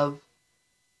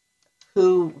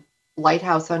who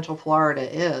Lighthouse Central Florida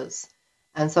is.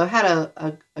 And so I had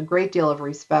a great deal of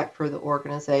respect for the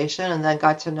organization, and then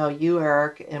got to know you,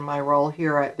 Eric, in my role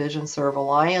here at Vision Serve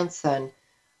Alliance, and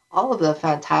all of the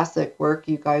fantastic work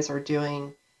you guys are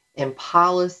doing in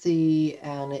policy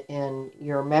and in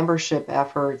your membership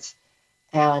efforts.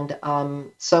 And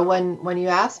so when you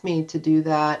asked me to do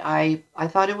that, I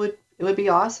thought it would be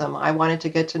awesome. I wanted to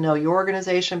get to know your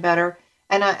organization better,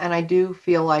 and I do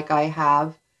feel like I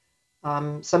have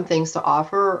some things to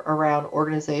offer around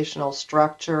organizational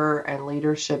structure and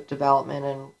leadership development,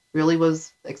 and really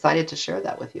was excited to share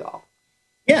that with you all.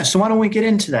 Yeah, so why don't we get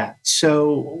into that?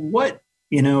 So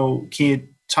can you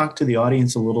talk to the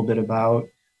audience a little bit about a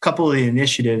couple of the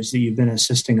initiatives that you've been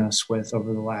assisting us with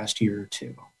over the last year or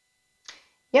two?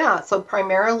 Yeah, so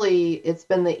primarily it's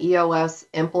been the EOS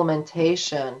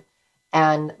implementation,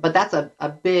 but that's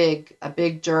a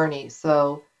big journey.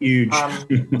 So huge,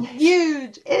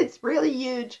 huge. It's really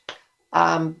huge,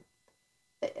 and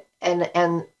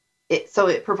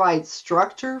it provides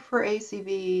structure for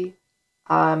ACB.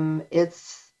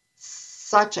 It's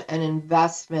such an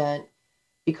investment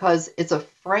because it's a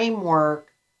framework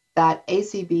that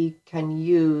ACB can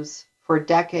use for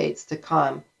decades to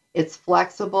come. It's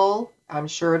flexible. I'm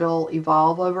sure it'll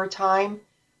evolve over time,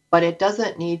 but it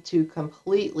doesn't need to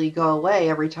completely go away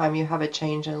every time you have a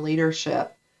change in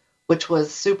leadership, which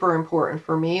was super important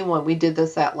for me when we did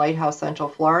this at Lighthouse Central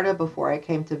Florida. Before I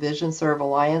came to Vision Serve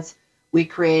Alliance, we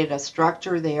created a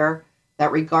structure there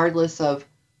that regardless of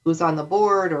who's on the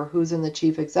board or who's in the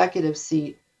chief executive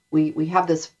seat, we have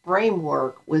this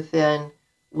framework within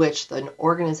which the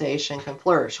organization can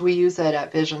flourish. We use it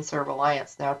at Vision Serve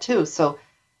Alliance now too. So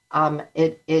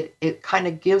it kind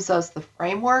of gives us the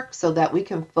framework so that we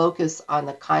can focus on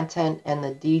the content and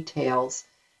the details.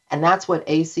 And that's what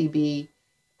ACB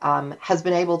has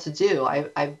been able to do.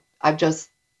 I've just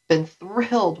been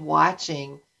thrilled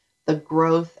watching the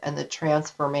growth and the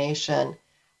transformation.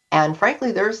 And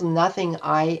frankly, there's nothing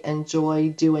I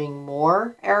enjoy doing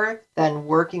more, Eric, than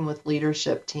working with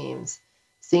leadership teams,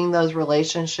 seeing those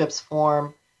relationships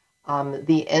form,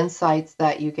 the insights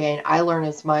that you gain. I learn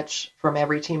as much from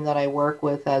every team that I work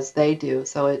with as they do.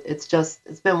 So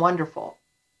it's been wonderful.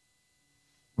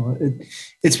 Well,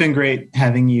 it's been great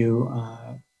having you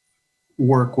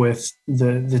work with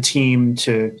the team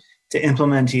to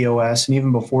implement EOS, and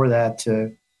even before that,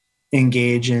 to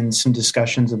engage in some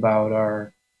discussions about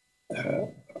our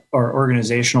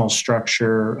organizational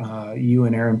structure. You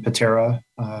and Aaron Patera,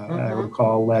 I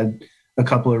recall, led a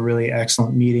couple of really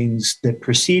excellent meetings that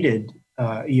preceded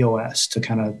EOS to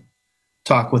kind of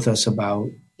talk with us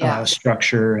about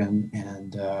structure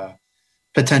and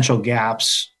potential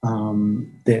gaps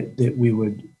that we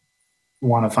would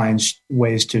want to find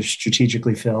ways to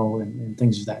strategically fill and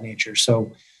things of that nature.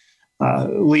 So,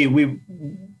 Lee, we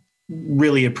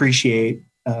really appreciate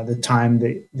the time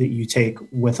that you take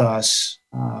with us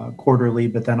quarterly,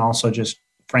 but then also just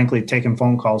frankly taking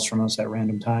phone calls from us at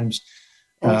random times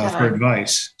for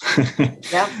advice.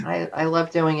 Yep, I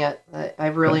love doing it.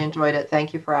 I've really enjoyed it.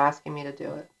 Thank you for asking me to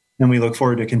do it. And we look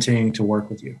forward to continuing to work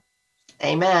with you.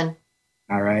 Amen.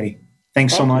 All righty.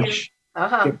 Thanks so much.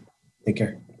 Take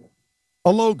care.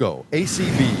 A logo,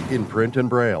 ACB in print and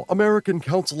braille, American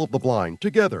Council of the Blind,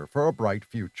 together for a bright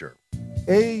future.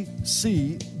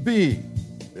 ACB,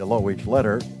 below each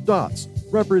letter, dots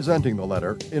representing the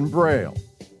letter in braille.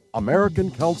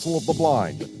 American Council of the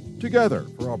Blind, together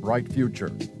for a bright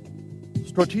future.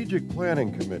 Strategic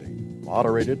Planning Committee,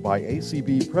 moderated by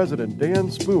ACB President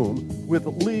Dan Spoon with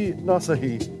Lee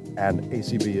Nasahi and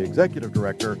ACB Executive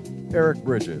Director Eric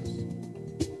Bridges.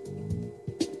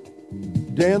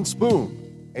 Dan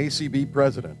Spoon, ACB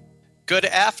President. Good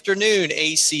afternoon,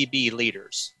 ACB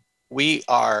leaders. We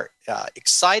are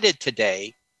excited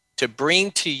today to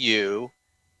bring to you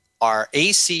our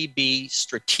ACB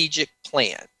strategic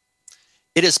plan.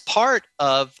 It is part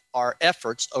of our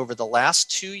efforts over the last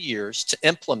 2 years to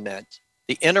implement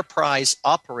the Enterprise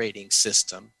Operating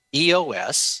System,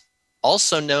 EOS,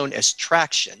 also known as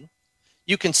Traction.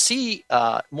 You can see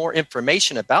more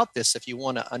information about this if you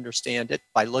want to understand it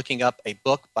by looking up a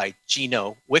book by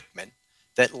Gino Wickman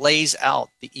that lays out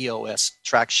the EOS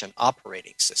Traction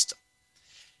operating system.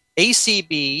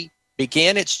 ACB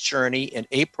began its journey in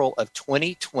April of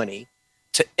 2020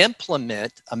 to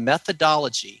implement a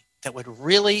methodology that would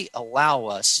really allow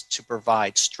us to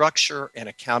provide structure and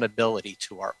accountability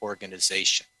to our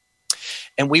organization.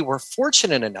 And we were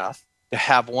fortunate enough to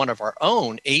have one of our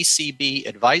own ACB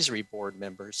advisory board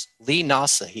members, Lee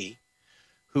Nasahi,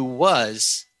 who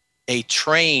was a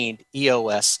trained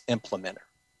EOS implementer.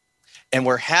 And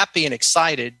we're happy and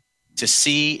excited to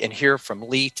see and hear from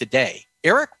Lee today.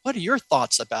 Eric, what are your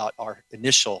thoughts about our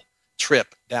initial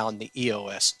trip down the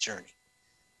EOS journey?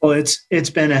 Well, it's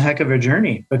been a heck of a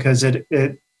journey because it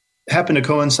happened to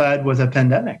coincide with a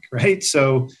pandemic, right?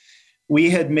 So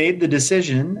we had made the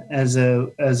decision as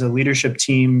a leadership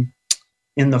team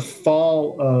in the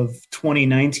fall of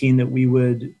 2019 that we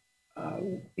would,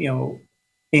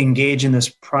 engage in this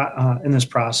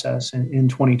process in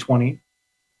 2020.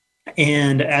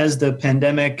 And as the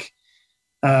pandemic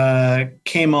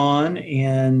came on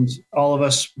and all of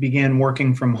us began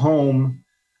working from home,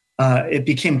 it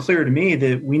became clear to me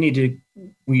that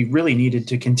we really needed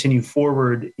to continue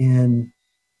forward in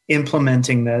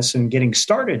implementing this and getting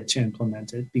started to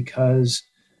implement it, because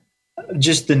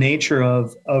just the nature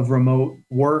of remote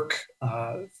work,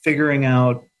 figuring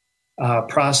out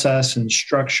process and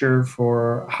structure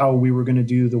for how we were going to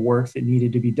do the work that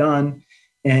needed to be done.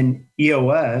 And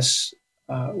EOS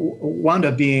wound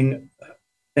up being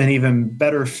an even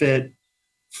better fit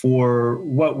for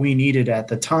what we needed at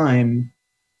the time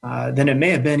than it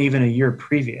may have been even a year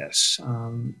previous.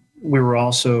 We were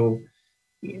also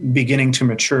beginning to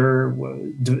mature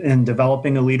in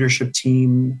developing a leadership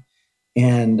team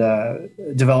and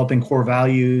developing core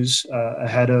values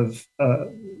ahead of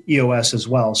EOS as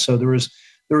well. So there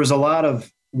was a lot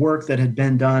of work that had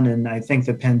been done, and I think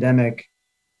the pandemic,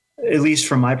 at least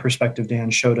from my perspective, Dan,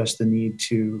 showed us the need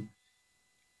to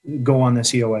go on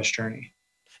this EOS journey.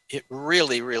 It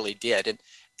really, really did.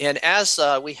 And as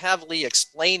we have Lee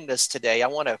explain this today, I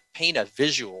want to paint a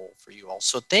visual for you all.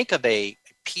 So think of a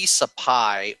piece of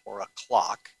pie or a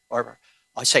clock, or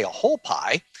I say a whole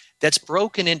pie, that's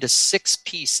broken into 6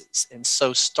 pieces. And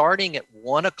so starting at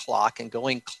 1 o'clock and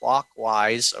going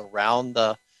clockwise around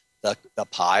the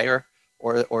pie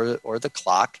or the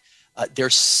clock,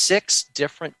 there's 6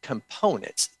 different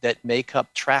components that make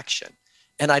up Traction.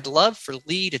 And I'd love for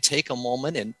Lee to take a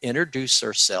moment and introduce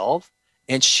herself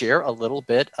and share a little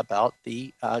bit about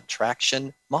the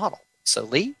Traction model. So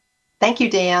Lee? Thank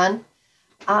you, Dan.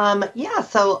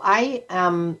 So I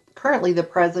am currently the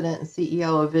president and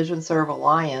CEO of VisionServe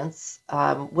Alliance,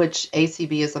 which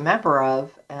ACB is a member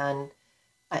of. And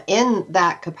in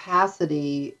that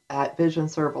capacity at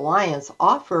VisionServe Alliance,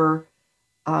 offer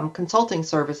consulting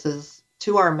services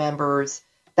to our members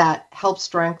that help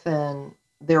strengthen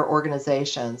their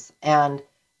organizations. And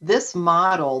this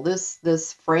model,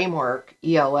 this framework,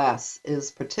 EOS, is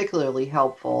particularly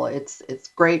helpful. It's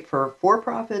great for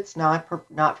for-profits,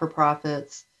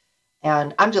 not-for-profits,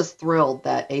 and I'm just thrilled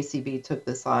that ACB took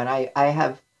this on. I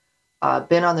have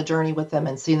been on the journey with them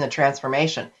and seen the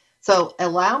transformation. So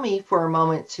allow me for a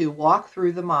moment to walk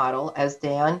through the model as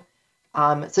Dan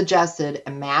suggested.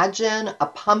 Imagine a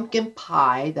pumpkin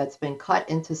pie that's been cut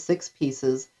into 6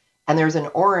 pieces, and there's an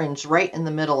orange right in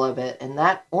the middle of it, and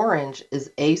that orange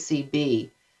is ACB.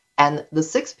 And the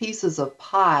 6 pieces of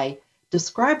pie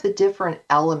describe the different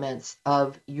elements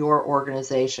of your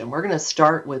organization. We're going to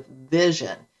start with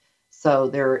vision. So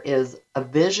there is a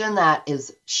vision that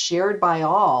is shared by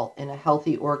all in a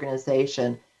healthy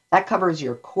organization. That covers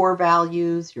your core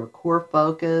values, your core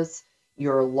focus,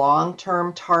 your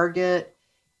long-term target,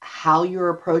 how you're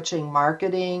approaching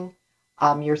marketing,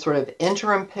 your sort of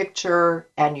interim picture,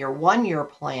 and your one-year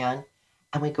plan.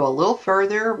 And we go a little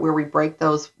further where we break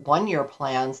those one-year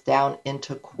plans down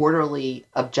into quarterly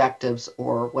objectives,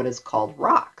 or what is called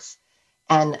rocks.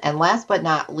 And last but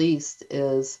not least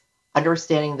is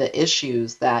understanding the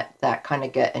issues that kind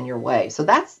of get in your way. So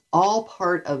that's all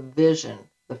part of vision,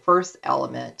 the first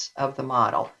element of the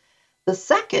model. The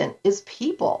second is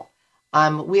people.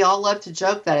 We all love to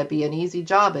joke that it'd be an easy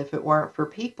job if it weren't for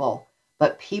people,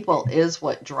 but people is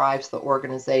what drives the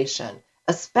organization,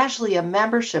 especially a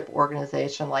membership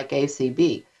organization like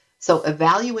ACB. So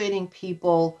evaluating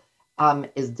people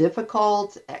is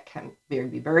difficult. It can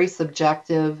be very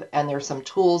subjective, and there's some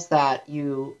tools that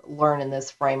you learn in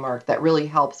this framework that really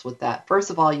helps with that.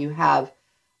 First of all, you have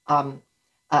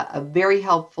a very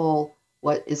helpful,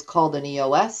 what is called an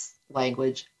EOS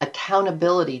language,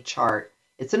 accountability chart.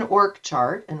 It's an org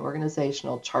chart, an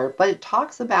organizational chart, but it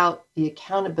talks about the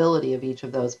accountability of each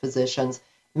of those positions,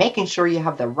 making sure you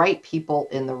have the right people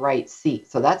in the right seat.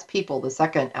 So that's people, the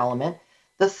second element.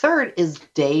 The third is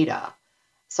data.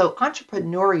 So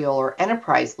entrepreneurial or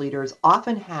enterprise leaders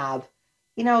often have,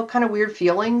 kind of weird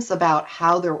feelings about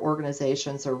how their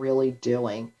organizations are really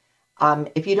doing.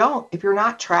 If you're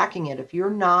not tracking it, if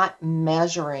you're not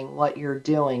measuring what you're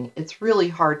doing, it's really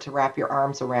hard to wrap your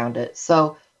arms around it.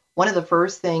 So one of the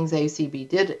first things ACB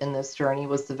did in this journey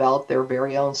was develop their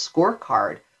very own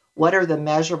scorecard. What are the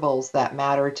measurables that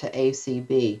matter to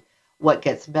ACB? What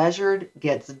gets measured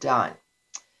gets done.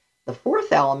 The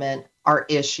fourth element are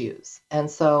issues.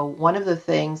 And so one of the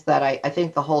things that I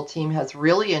think the whole team has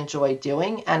really enjoyed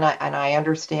doing, and I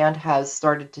understand has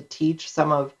started to teach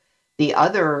some of the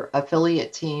other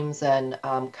affiliate teams and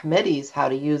committees how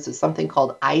to use, is something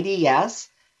called IDS,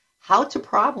 how to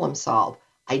problem solve.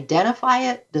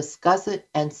 Identify it, discuss it,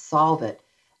 and solve it.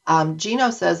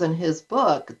 Gino says in his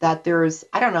book that there's,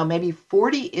 maybe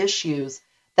 40 issues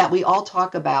that we all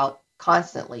talk about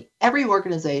constantly. Every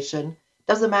organization,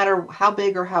 doesn't matter how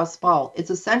big or how small, it's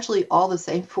essentially all the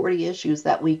same 40 issues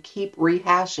that we keep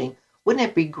rehashing. Wouldn't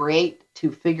it be great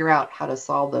to figure out how to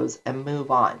solve those and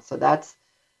move on? So that's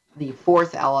the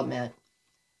fourth element,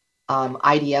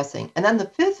 IDSing. And then the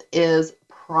fifth is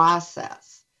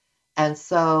process. And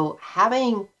so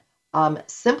having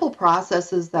simple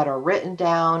processes that are written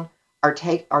down,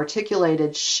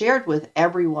 articulated, shared with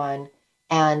everyone,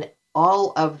 and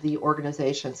all of the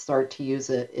organizations start to use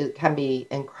it, it can be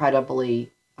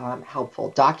incredibly helpful,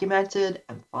 documented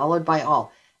and followed by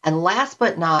all. And last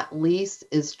but not least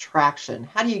is traction.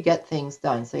 How do you get things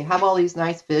done? So you have all these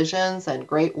nice visions and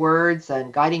great words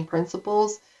and guiding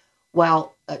principles.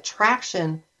 Well,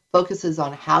 traction focuses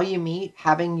on how you meet,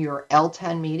 having your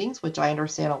L10 meetings, which I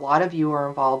understand a lot of you are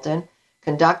involved in,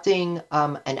 conducting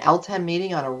an L10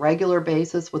 meeting on a regular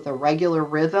basis with a regular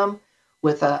rhythm,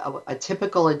 with a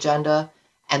typical agenda,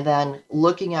 and then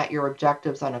looking at your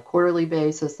objectives on a quarterly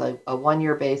basis, a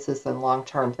one-year basis, and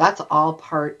long-term. That's all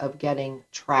part of getting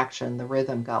traction, the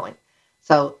rhythm going.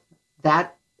 So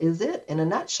that is it in a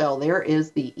nutshell. There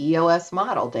is the EOS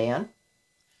model, Dan.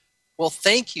 Well,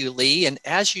 thank you, Lee. And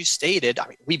as you stated,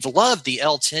 we've loved the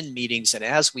L10 meetings, and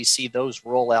as we see those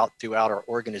roll out throughout our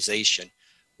organization,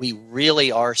 we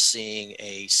really are seeing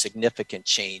a significant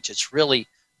change. It's really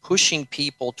pushing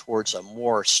people towards a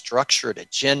more structured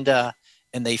agenda,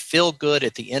 and they feel good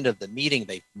at the end of the meeting.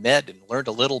 They've met and learned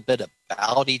a little bit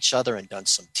about each other and done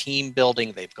some team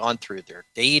building. They've gone through their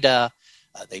data.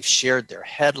 They've shared their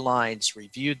headlines,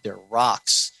 reviewed their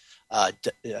rocks,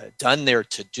 done their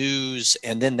to-dos,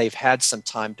 and then they've had some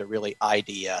time to really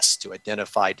IDS, to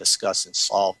identify, discuss, and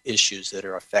solve issues that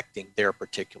are affecting their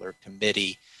particular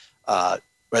committee,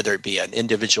 whether it be an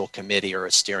individual committee or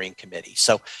a steering committee.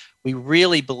 So we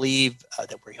really believe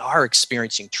that we are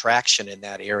experiencing traction in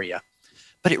that area.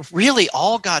 But it really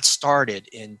all got started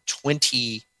in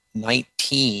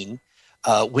 2019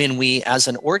 when we, as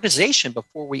an organization,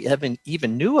 before we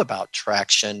even knew about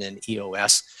Traction and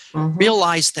EOS,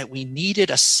 realized that we needed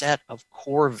a set of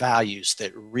core values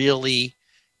that really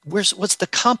was the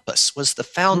compass, was the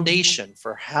foundation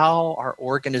for how our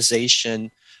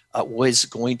organization was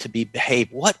going to be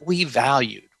behaved, what we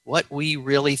valued, what we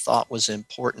really thought was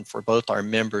important for both our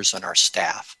members and our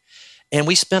staff. And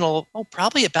we spent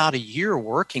probably about a year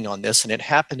working on this, and it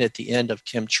happened at the end of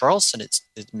Kim Charleson's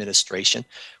administration.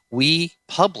 We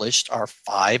published our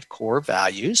 5 core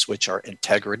values, which are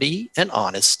integrity and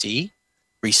honesty,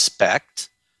 respect,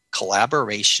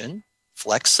 collaboration,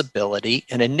 flexibility,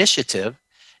 and initiative.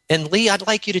 And Lee, I'd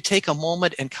like you to take a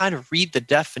moment and kind of read the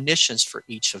definitions for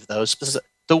each of those, because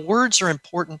the words are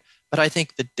important, but I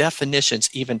think the definitions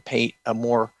even paint a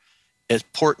more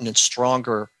important and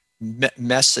stronger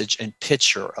message and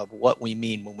picture of what we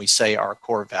mean when we say our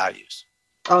core values.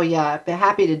 Oh, yeah, I'd be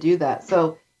happy to do that.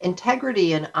 So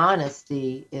integrity and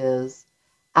honesty is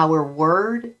our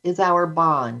word is our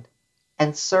bond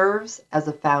and serves as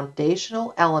a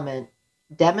foundational element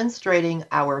demonstrating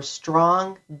our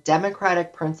strong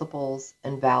democratic principles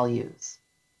and values.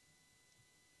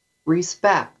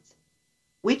 Respect.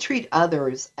 We treat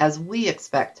others as we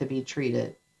expect to be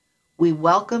treated. We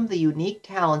welcome the unique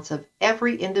talents of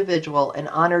every individual and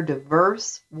honor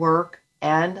diverse work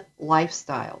and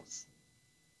lifestyles.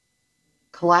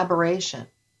 Collaboration.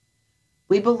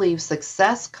 We believe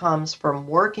success comes from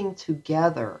working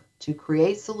together to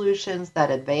create solutions that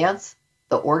advance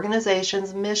the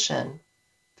organization's mission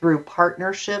through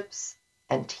partnerships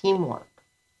and teamwork.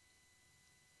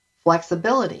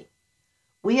 Flexibility.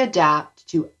 We adapt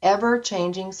to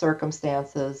ever-changing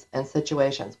circumstances and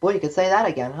situations. Boy, you could say that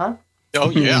again, huh? Oh,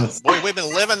 yeah. Boy, we've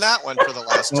been living that one for the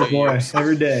last 2 years.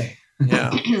 Every day.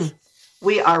 Yeah.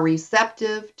 We are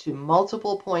receptive to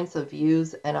multiple points of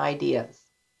views and ideas.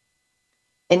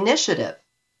 Initiative.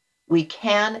 We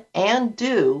can and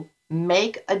do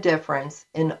make a difference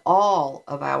in all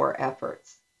of our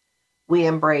efforts. We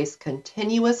embrace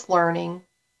continuous learning,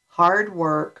 hard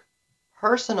work,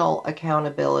 personal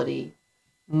accountability,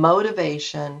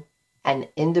 motivation, and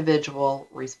individual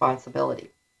responsibility.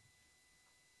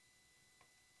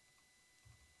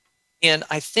 And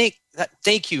I think that,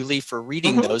 thank you, Lee, for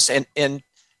reading those. And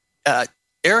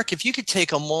Eric, if you could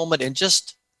take a moment and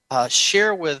just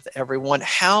share with everyone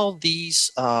how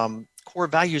these core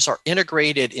values are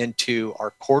integrated into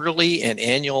our quarterly and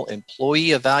annual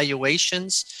employee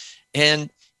evaluations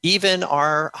and even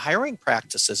our hiring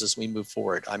practices as we move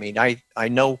forward. I mean, I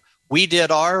know we did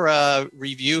our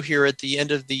review here at the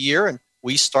end of the year, and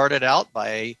we started out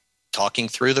by talking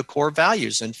through the core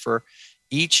values. And for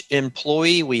each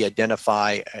employee, we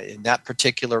identify in that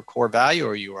particular core value,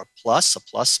 are you a plus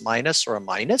minus, or a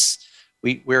minus?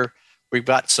 We've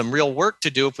got some real work to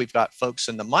do if we've got folks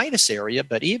in the minus area,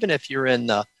 but even if you're in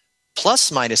the plus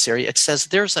minus area, it says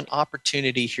there's an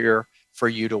opportunity here for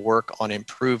you to work on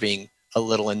improving a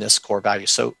little in this core value.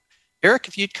 So Eric,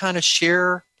 if you'd kind of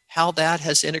share how that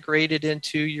has integrated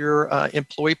into your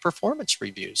employee performance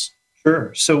reviews.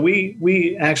 Sure. So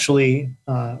we actually,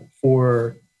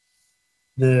 for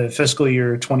the fiscal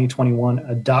year 2021,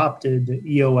 adopted the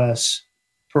EOS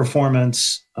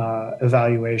performance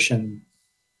evaluation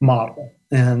model.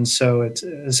 And so it's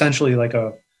essentially like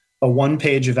a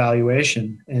one-page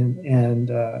evaluation, and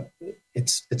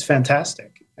it's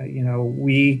fantastic. You know,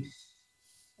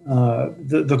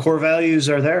 the core values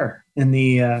are there in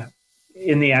the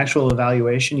actual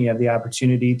evaluation. You have the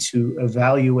opportunity to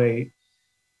evaluate,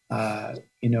 the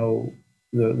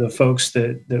folks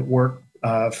that work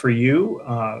for you,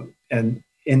 and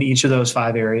in each of those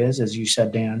 5 areas, as you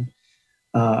said, Dan.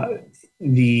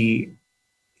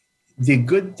 The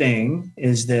good thing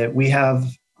is that we have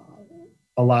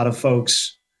a lot of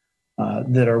folks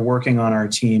that are working on our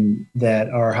team that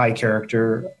are high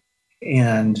character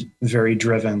and very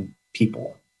driven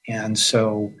people. And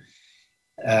so,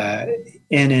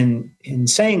 and in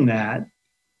saying that,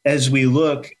 as we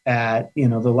look at, the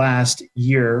last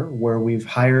year where we've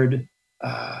hired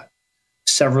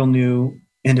several new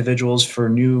individuals for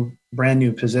brand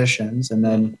new positions, and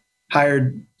then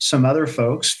hired some other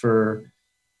folks for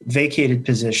vacated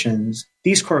positions,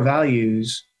 these core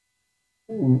values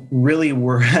really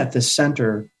were at the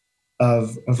center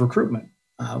of recruitment,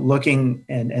 looking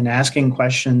and asking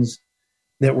questions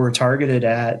that were targeted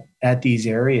at these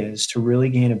areas to really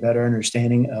gain a better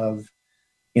understanding of,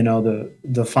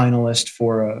 the finalist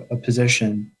for a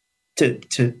position,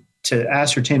 to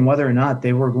ascertain whether or not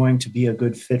they were going to be a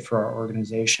good fit for our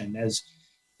organization.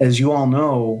 As you all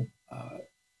know,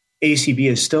 ACB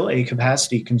is still a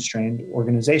capacity constrained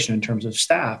organization in terms of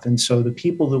staff. And so the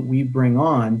people that we bring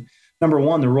on, number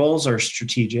one, the roles are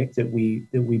strategic that we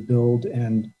build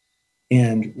and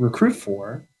recruit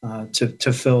for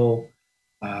to fill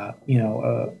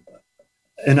an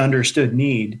understood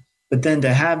need. But then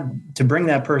to bring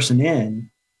that person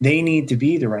in, they need to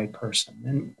be the right person.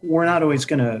 And we're not always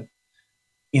going to,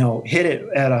 hit it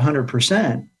at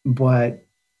 100%. But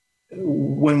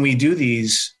when we do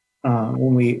these,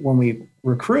 when we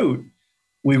recruit,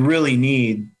 we really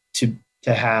need to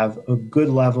have a good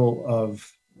level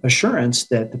of assurance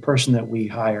that the person that we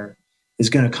hire is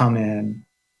going to come in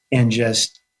and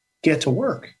just get to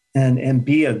work and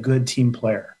be a good team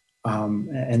player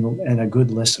and a good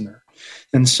listener.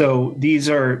 And so these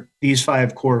 5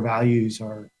 core values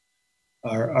are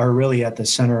really at the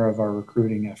center of our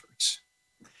recruiting efforts.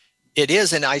 It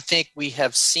is, and I think we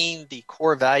have seen the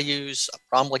core values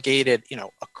promulgated,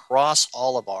 across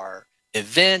all of our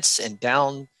events and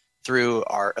down through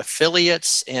our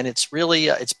affiliates, and it's really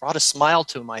it's brought a smile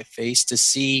to my face to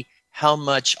see how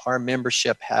much our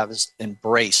membership has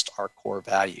embraced our core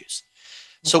values.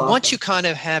 So awesome. Once you kind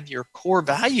of have your core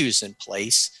values in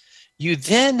place, you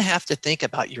then have to think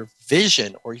about your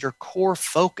vision or your core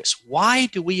focus. Why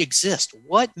do we exist?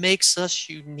 What makes us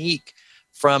unique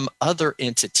from other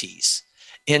entities?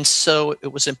 And so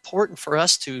it was important for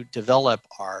us to develop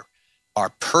our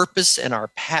purpose and our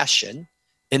passion,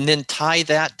 and then tie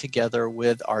that together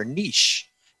with our niche.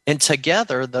 And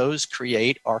together, those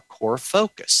create our core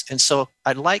focus. And so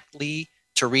I'd like Lee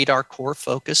to read our core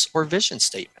focus or vision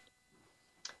statement.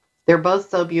 They're both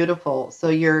so beautiful. So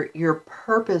your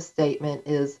purpose statement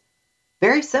is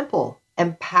very simple: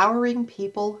 empowering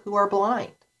people who are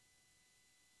blind.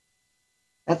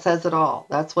 That says it all.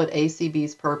 That's what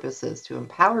ACB's purpose is, to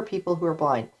empower people who are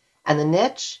blind. And the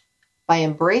niche, by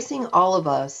embracing all of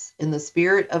us in the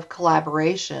spirit of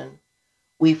collaboration,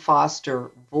 we foster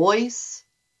voice,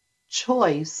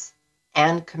 choice,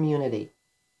 and community.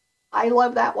 I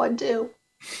love that one too.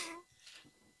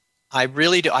 I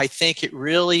really do. I think it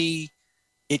really,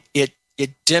 it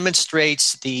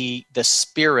demonstrates the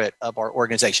spirit of our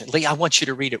organization. Lee, I want you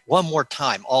to read it one more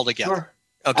time all together.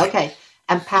 Sure. Okay.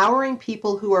 Empowering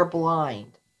people who are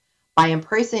blind by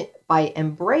embracing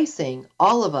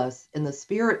all of us in the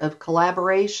spirit of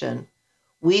collaboration,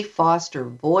 we foster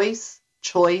voice,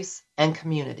 choice, and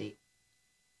community.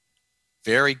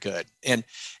 Very good. And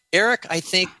Eric, I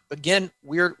think, again,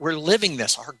 we're living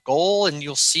this. Our goal, and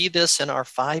you'll see this in our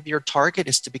 5-year target,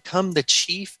 is to become the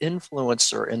chief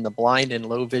influencer in the blind and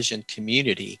low vision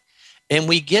community. And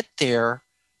we get there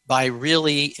by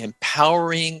really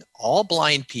empowering all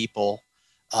blind people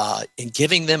and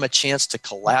giving them a chance to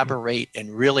collaborate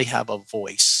and really have a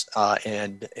voice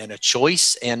and a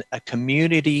choice and a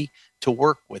community to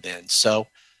work within. So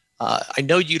I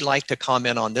know you'd like to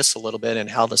comment on this a little bit and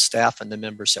how the staff and the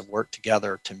members have worked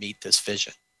together to meet this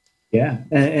vision. Yeah,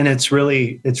 and it's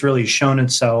really shown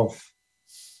itself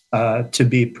to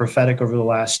be prophetic over the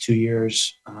last 2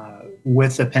 years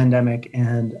with the pandemic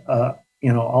and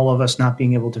all of us not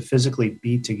being able to physically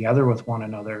be together with one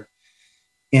another,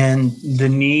 and the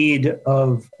need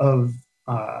of the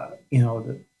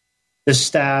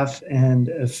staff and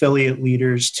affiliate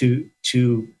leaders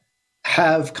to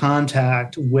have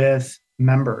contact with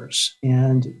members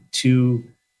and to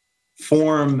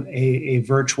form a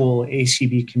virtual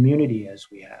ACB community as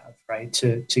we have, right?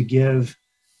 To give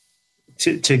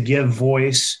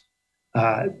voice,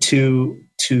 to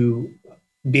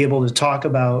be able to talk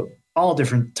about all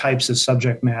different types of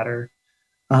subject matter,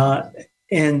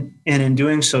 and in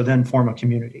doing so, then form a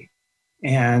community.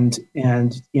 And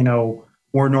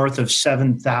we're north of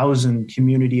 7,000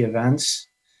 community events.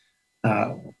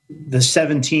 The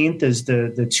 17th is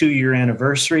the 2-year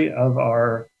anniversary of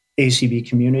our ACB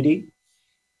community.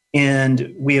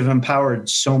 And we have empowered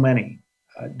so many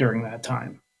during that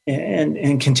time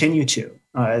and continue to.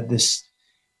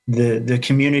 The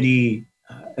community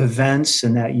events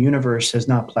and that universe has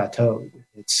not plateaued.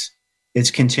 It's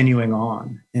continuing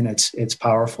on, and it's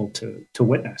powerful to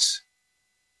witness.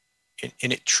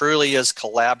 And it truly is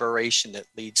collaboration that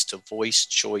leads to voice,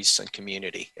 choice, and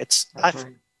community. It's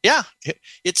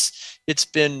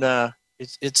been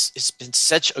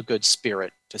such a good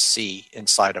spirit to see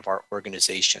inside of our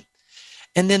organization.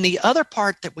 And then the other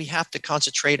part that we have to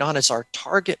concentrate on is our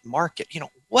target market.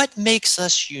 What makes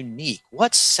us unique?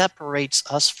 What separates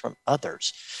us from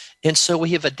others? And so we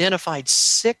have identified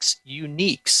 6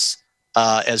 uniques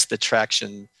as the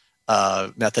traction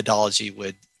methodology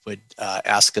would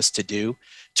ask us to do,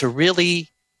 to really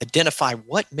identify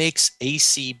what makes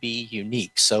ACB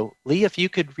unique. So Lee, if you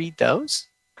could read those.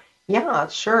 Yeah,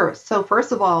 sure. So,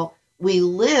 first of all, we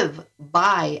live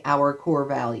by our core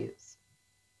values.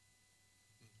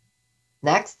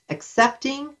 Next,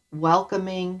 accepting,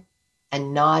 welcoming,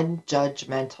 and non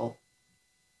judgmental.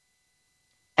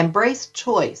 Embrace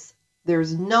choice.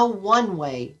 There's no one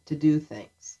way to do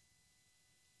things.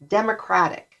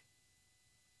 Democratic.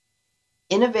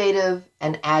 Innovative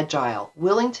and agile,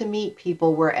 willing to meet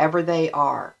people wherever they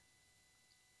are.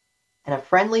 And a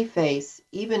friendly face,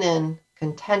 even in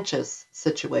contentious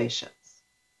situations.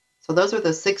 So those are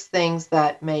the 6 things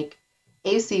that make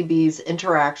ACB's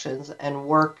interactions and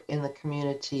work in the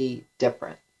community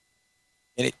different.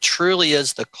 And it truly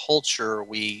is the culture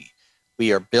we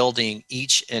are building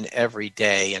each and every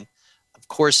day. And of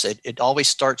course, it always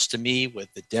starts to me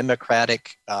with the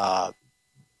democratic,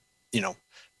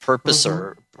 purpose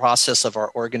or process of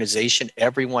our organization.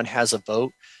 Everyone has a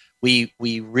vote. We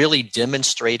really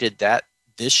demonstrated that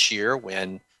this year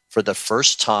when, for the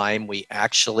first time, we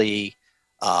actually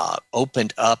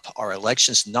opened up our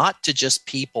elections, not to just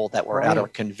people that were at our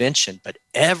convention, but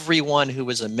everyone who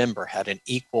was a member had an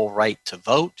equal right to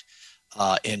vote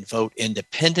and vote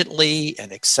independently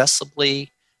and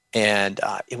accessibly. And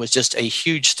it was just a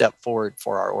huge step forward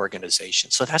for our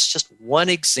organization. So that's just one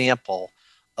example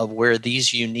of where these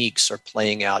uniques are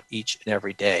playing out each and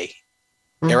every day.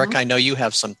 Eric, I know you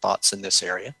have some thoughts in this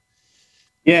area.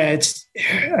 Yeah,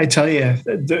 I tell you,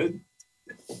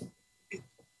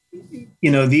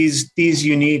 these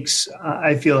uniques,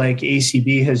 I feel like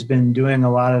ACB has been doing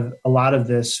a lot of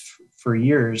this for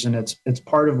years, and it's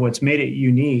part of what's made it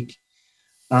unique,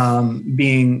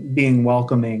 being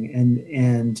welcoming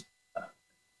and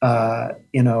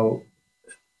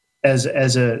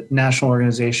as a national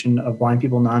organization of blind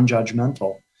people,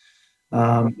 non-judgmental,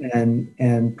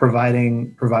 and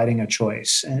providing a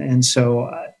choice, and so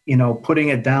putting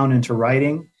it down into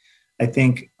writing, I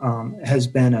think has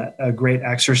been a great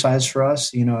exercise for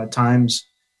us. At times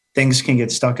things can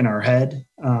get stuck in our head,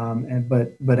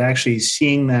 but actually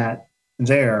seeing that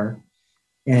there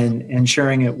and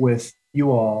sharing it with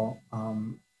you all,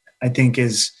 I think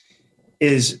is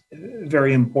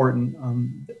very important.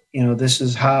 This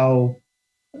is how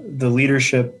the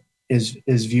leadership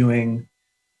is viewing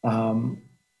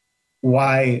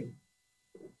why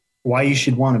you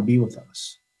should want to be with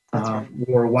us,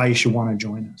 or why you should want to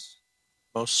join us.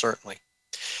 Most certainly.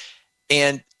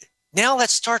 And now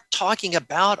let's start talking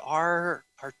about our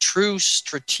true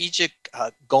strategic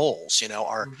goals.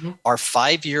 Our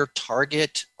 5-year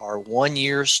target, our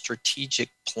 1-year strategic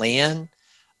plan,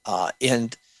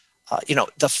 and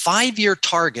the 5-year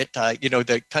target.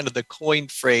 The kind of the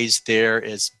coined phrase there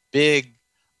is big,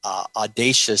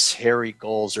 audacious, hairy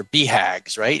goals, or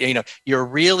BHAGs, right? You're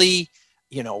really,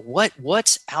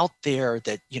 what's out there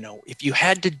that, if you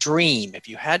had to dream, if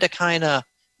you had to kind of,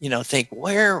 think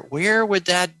where would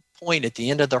that point at the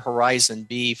end of the horizon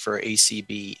be for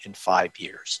ACB in 5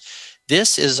 years?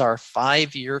 This is our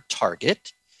 5-year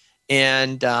target.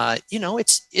 And,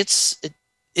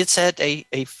 it's at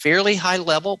a fairly high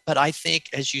level, but I think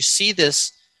as you see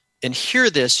this and hear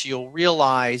this, you'll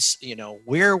realize,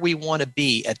 where we want to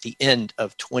be at the end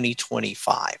of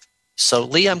 2025. So,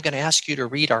 Lee, I'm going to ask you to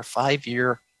read our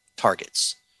 5-year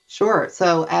targets. Sure.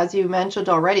 So, as you mentioned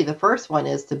already, the first one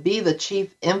is to be the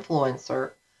chief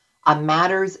influencer on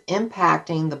matters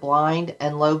impacting the blind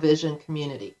and low vision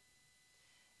community.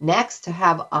 Next, to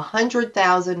have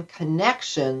 100,000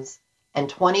 connections and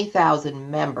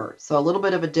 20,000 members. So a little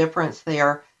bit of a difference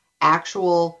there.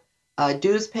 Actual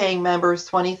dues-paying members,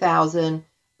 20,000,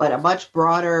 but a much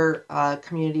broader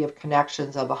community of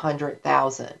connections of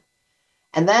 100,000.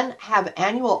 And then have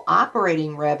annual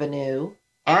revenue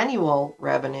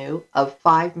of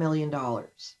 $5 million.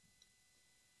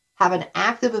 Have an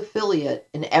active affiliate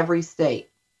in every state.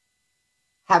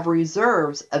 Have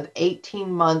reserves of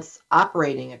 18 months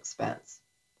operating expense.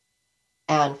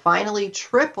 And finally,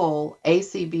 triple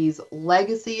ACB's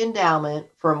legacy endowment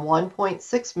from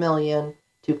 $1.6 million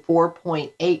to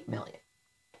 $4.8 million.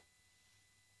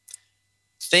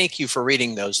 Thank you for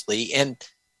reading those, Lee. And,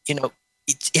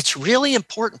 it's really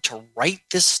important to write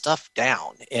this stuff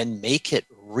down and make it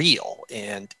real.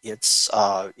 And it's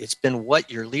been what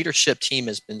your leadership team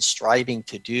has been striving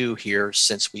to do here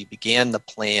since we began the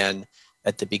plan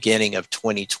at the beginning of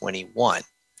 2021.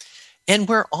 And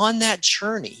we're on that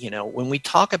journey. When we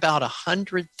talk about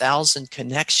 100,000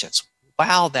 connections,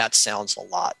 wow, that sounds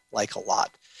like a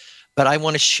lot. But I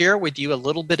want to share with you a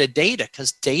little bit of data,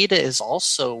 because data is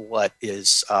also what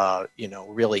is,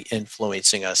 really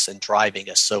influencing us and driving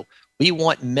us. So we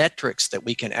want metrics that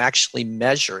we can actually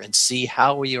measure and see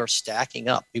how we are stacking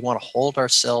up. We want to hold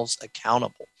ourselves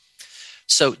accountable.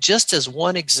 So just as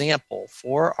one example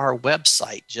for our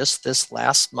website, just this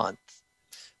last month,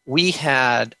 we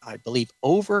had, I believe,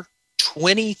 over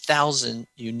 20,000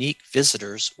 unique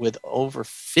visitors with over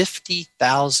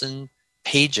 50,000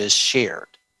 pages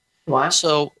shared. Wow.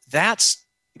 So that's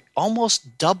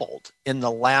almost doubled in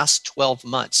the last 12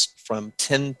 months from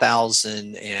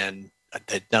 10,000 and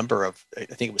the number of, I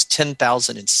think it was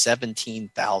 10,000 and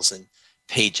 17,000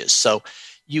 pages. So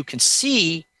you can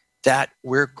see that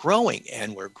we're growing,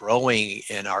 and we're growing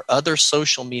in our other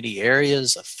social media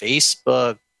areas of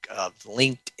Facebook, of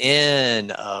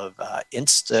LinkedIn, of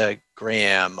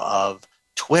Instagram, of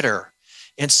Twitter.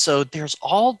 And so there's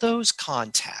all those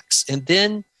contacts. And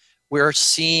then we're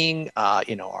seeing,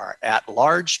 our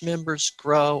at-large members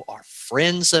grow, our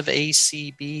friends of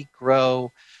ACB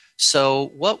grow.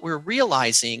 So what we're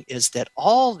realizing is that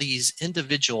all these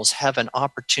individuals have an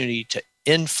opportunity to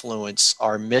influence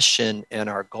our mission and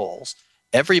our goals.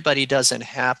 Everybody doesn't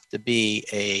have to be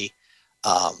a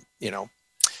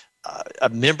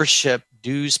membership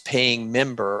dues paying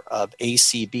member of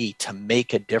ACB to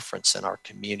make a difference in our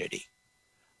community.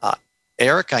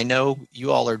 Eric, I know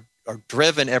you all are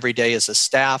driven every day as a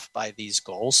staff by these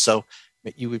goals. So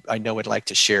I know would like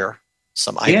to share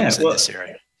some items in this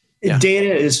area. Yeah.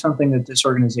 Data is something that this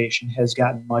organization has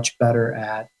gotten much better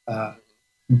at,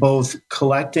 both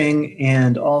collecting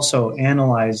and also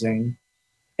analyzing.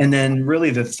 And then really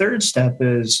the third step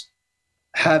is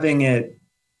having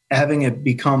it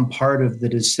become part of the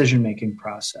decision-making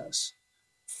process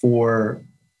for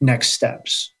next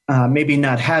steps. Maybe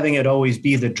not having it always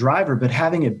be the driver, but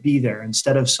having it be there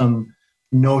instead of some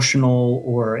notional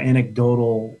or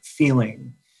anecdotal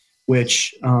feeling,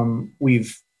 which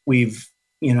we've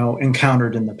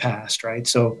encountered in the past, right?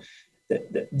 So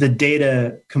the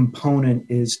data component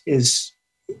is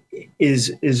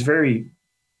very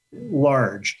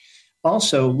large.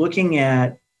 Also, looking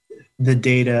at the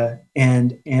data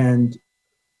and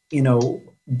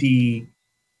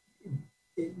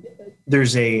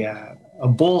there's a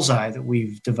bullseye that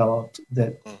we've developed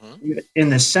that in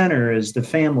the center is the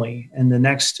family, and the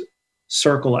next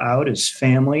circle out is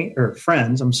family or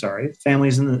friends. I'm sorry,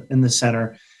 family's in the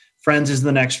center. Friends is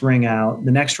the next ring out.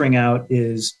 The next ring out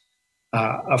is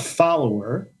a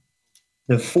follower.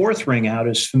 The fourth ring out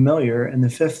is familiar, and the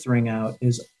fifth ring out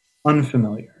is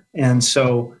unfamiliar. And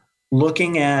so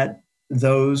looking at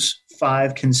those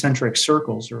 5 concentric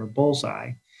circles or a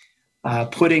bullseye,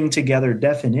 putting together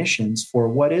definitions for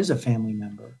what is a family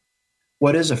member,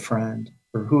 what is a friend,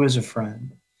 or who is a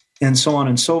friend, and so on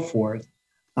and so forth.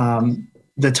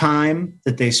 The time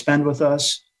that they spend with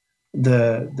us,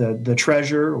 the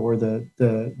treasure or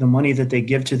the money that they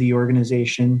give to the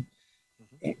organization,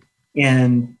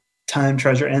 and time,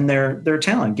 treasure, and their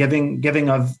talent, giving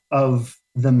of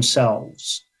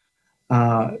themselves,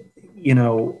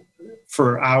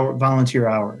 for our volunteer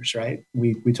hours, right?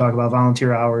 We talk about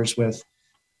volunteer hours with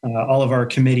all of our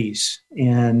committees,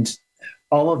 and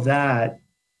all of that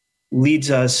leads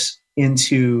us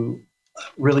into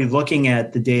really looking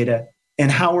at the data and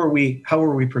how are we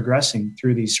progressing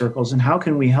through these circles, and how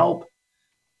can we help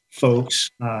folks,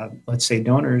 let's say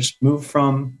donors, move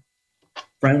from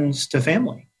friends to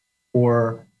family,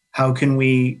 or how can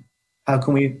we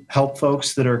help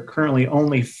folks that are currently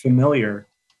only familiar,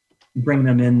 bring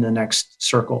them in the next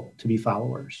circle to be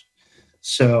followers.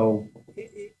 So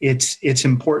it's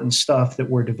important stuff that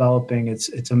we're developing.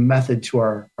 It's a method to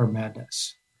our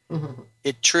madness.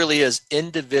 It truly is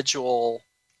individual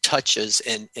touches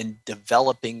in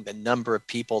developing the number of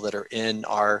people that are in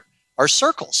our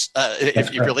circles,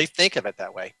 if you really think of it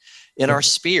that way, in our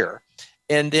sphere.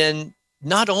 And then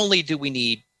not only do we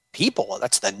need people,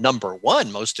 that's the number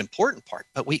one most important part,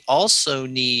 but we also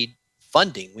need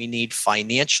funding. We need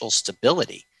financial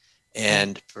stability.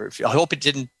 And I hope it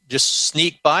didn't just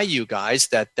sneak by you guys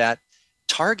that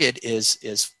target is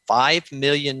 $5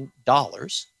 million.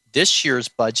 This year's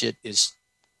budget is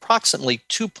approximately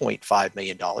 $2.5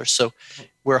 million. So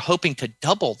we're hoping to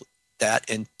double that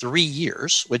in 3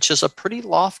 years, which is a pretty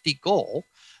lofty goal.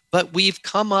 But we've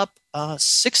come up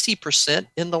 60%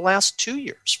 in the last 2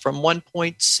 years, from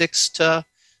 1.6 to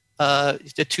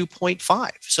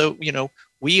 2.5. So,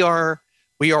 we are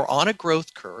on a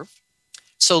growth curve.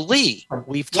 So Lee,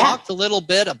 we've talked a little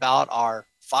bit about our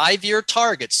 5-year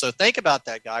targets. So think about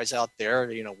that, guys out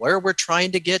there, where we're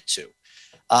trying to get to.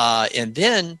 And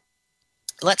then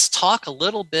let's talk a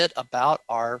little bit about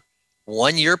our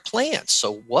 1-year plan.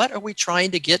 So what are we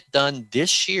trying to get done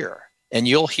this year? And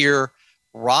you'll hear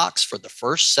rocks for the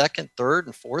first, second, third,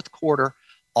 and fourth quarter,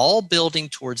 all building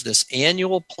towards this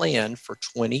annual plan for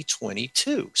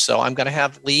 2022. So I'm going to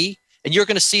have Lee, and you're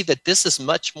going to see that this is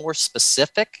much more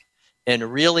specific and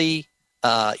really,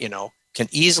 can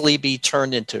easily be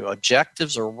turned into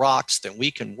objectives or rocks that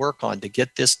we can work on to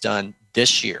get this done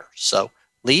this year. So,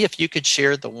 Lee, if you could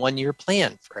share the 1-year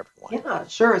plan for everyone. Yeah,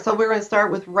 sure. So we're going to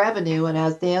start with revenue, and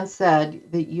as Dan said,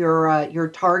 that your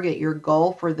target, your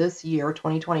goal for this year,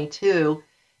 2022,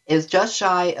 is just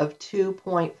shy of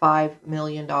 $2.5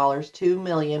 million,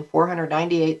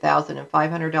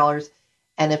 $2,498,500.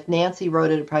 And if Nancy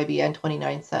wrote it, it'd probably be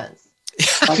 29 cents.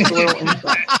 That's a little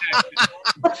insight.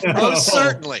 Most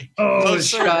certainly. Most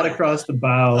shot across the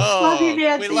bow. Love you,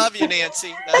 Nancy. We love you,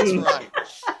 Nancy. That's right.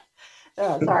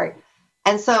 Sorry.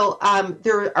 And so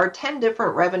there are 10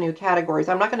 different revenue categories.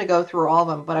 I'm not going to go through all of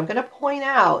them, but I'm going to point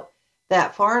out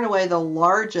that far and away the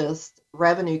largest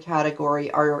revenue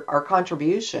category are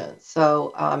contributions.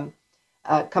 So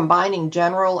combining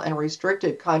general and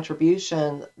restricted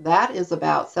contribution, that is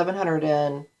about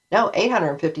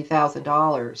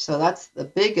 $850,000. So that's the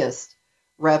biggest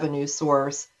revenue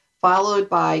source, followed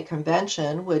by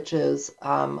convention, which is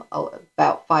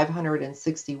about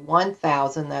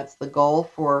 $561,000. That's the goal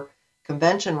for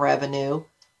convention revenue.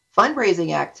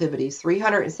 Fundraising activities,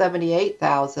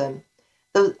 $378,000.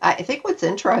 I think what's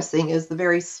interesting is the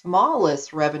very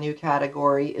smallest revenue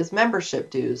category is membership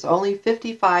dues. Only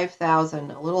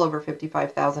 $55,000, a little over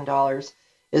 $55,000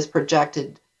 is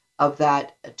projected of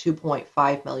that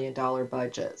 $2.5 million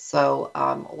budget. So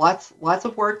lots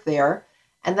of work there.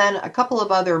 And then a couple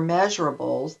of other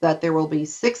measurables, that there will be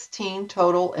 16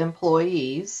 total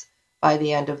employees by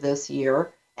the end of this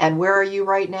year. And where are you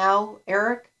right now,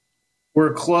 Eric?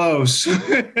 We're close.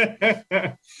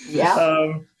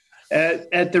 Yeah.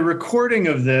 At the recording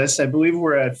of this, I believe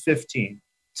we're at 15.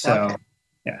 So, okay.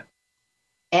 Yeah.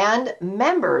 And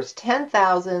members,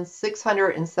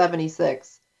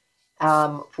 10,676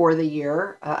 for the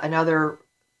year. Another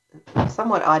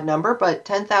somewhat odd number, but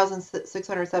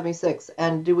 10,676.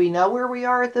 And do we know where we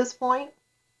are at this point?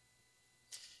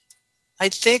 I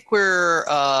think we're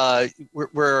a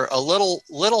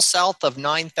little south of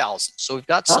 9,000. So we've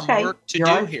got some work to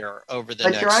do here over the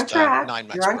next 9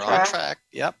 months. We're on track.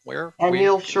 Yep.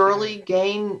 You'll surely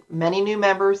gain many new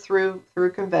members through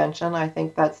convention. I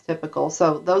think that's typical.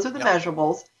 So those are the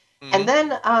measurables. Mm-hmm. And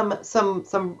then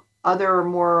some other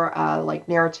more like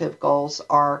narrative goals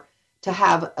are to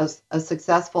have a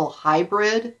successful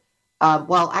hybrid.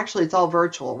 Actually, it's all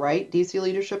virtual, right? DC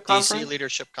Leadership Conference? DC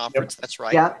Leadership Conference, that's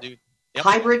right. Yep.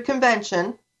 Hybrid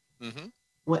convention,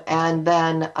 and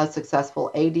then a successful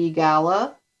AD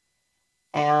gala,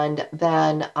 and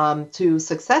then to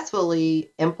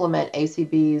successfully implement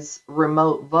ACB's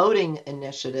remote voting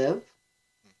initiative.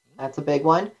 That's a big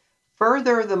one.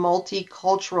 Further the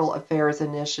multicultural affairs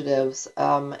initiatives,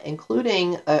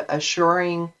 including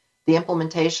assuring the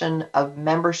implementation of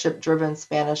membership-driven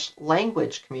Spanish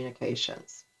language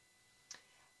communications.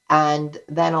 And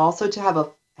then also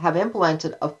to have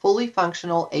implemented a fully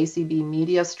functional ACB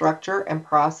media structure and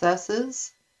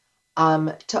processes,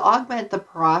 to augment the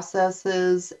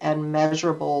processes and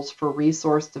measurables for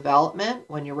resource development.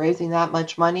 When you're raising that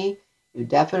much money, you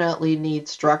definitely need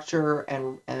structure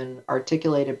and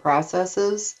articulated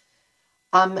processes.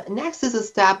 Next is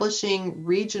establishing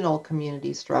regional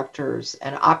community structures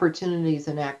and opportunities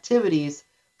and activities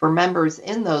for members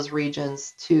in those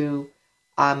regions to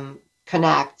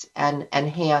connect and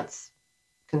enhance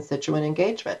constituent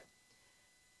engagement.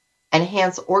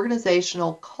 Enhance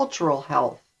organizational cultural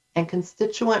health and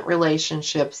constituent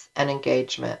relationships and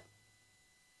engagement.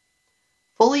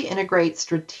 Fully integrate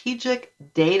strategic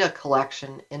data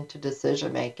collection into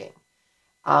decision making.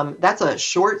 That's a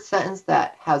short sentence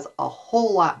that has a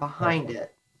whole lot behind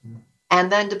it. And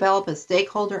then develop a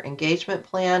stakeholder engagement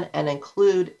plan and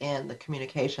include in the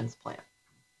communications plan.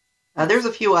 There's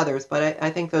a few others, but I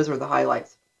think those are the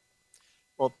highlights.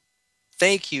 Well,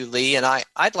 thank you, Lee. And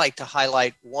I'd like to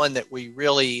highlight one that we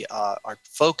really are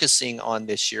focusing on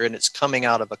this year, and it's coming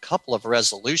out of a couple of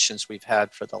resolutions we've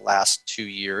had for the last 2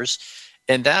 years.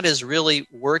 And that is really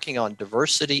working on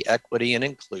diversity, equity, and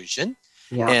inclusion,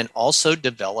 and also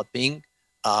developing,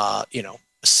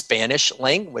 Spanish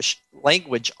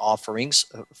language offerings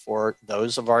for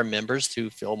those of our members who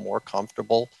feel more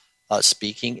comfortable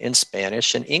speaking in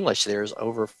Spanish and English. There's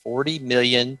over 40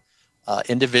 million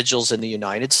individuals in the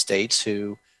United States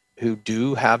who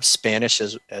do have Spanish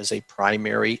as a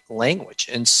primary language.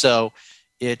 And so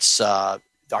it's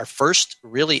our first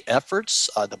really efforts.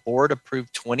 The board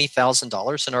approved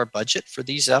 $20,000 in our budget for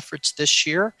these efforts this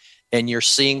year. And you're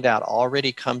seeing that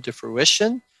already come to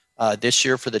fruition. This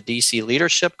year for the DC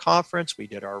Leadership Conference, we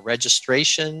did our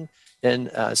registration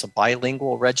as a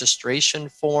bilingual registration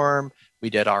form. We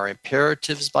did our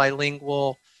imperatives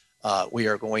bilingual. We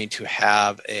are going to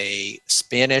have a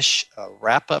Spanish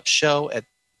wrap-up show at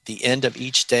the end of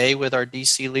each day with our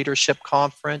DC Leadership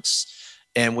Conference.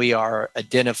 And we are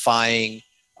identifying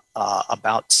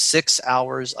about 6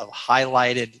 hours of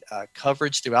highlighted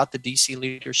coverage throughout the DC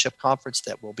Leadership Conference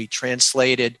that will be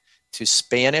translated to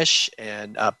Spanish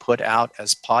and put out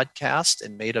as podcast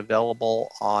and made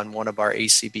available on one of our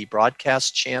ACB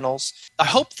broadcast channels. I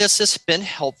hope this has been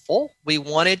helpful. We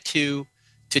wanted to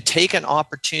take an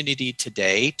opportunity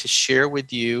today to share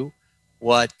with you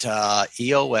what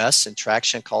EOS and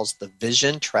Traction calls the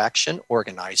Vision Traction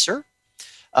Organizer.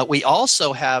 We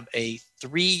also have a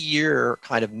 3-year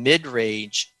kind of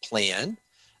mid-range plan.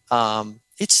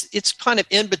 It's kind of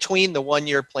in between the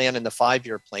 1-year plan and the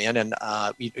 5-year plan, and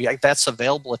that's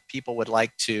available if people would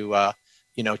like to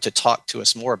to talk to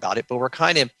us more about it. But we're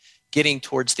kind of getting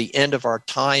towards the end of our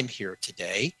time here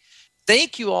today.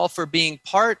 Thank you all for being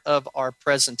part of our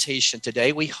presentation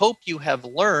today. We hope you have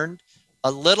learned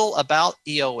a little about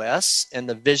EOS and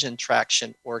the Vision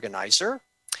Traction Organizer.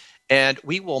 And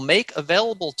we will make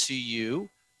available to you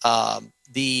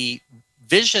the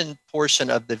vision portion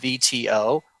of the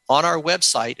VTO on our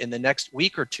website in the next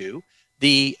week or two.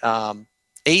 The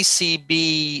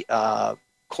ACB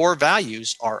core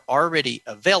values are already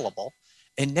available.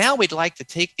 And now we'd like to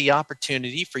take the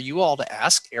opportunity for you all to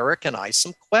ask Eric and I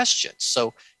some questions.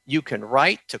 So you can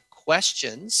write to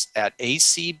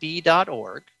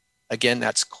questions@acb.org. Again,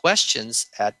 that's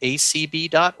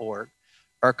questions@acb.org.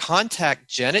 Or contact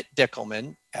Janet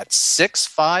Dickelman at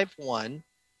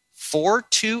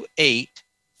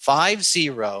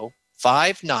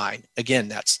 651-428-5059. Again,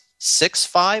 that's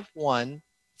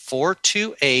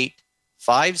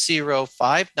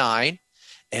 651-428-5059.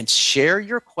 And share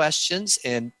your questions,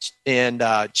 and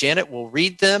Janet will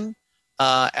read them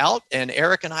out. And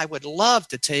Eric and I would love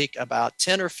to take about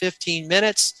 10 or 15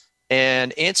 minutes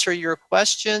and answer your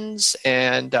questions.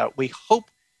 And we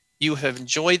hope you have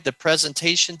enjoyed the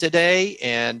presentation today.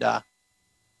 And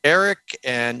Eric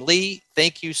and Lee,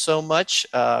 thank you so much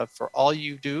for all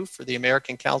you do for the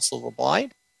American Council of the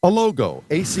Blind. A logo,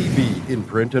 ACB in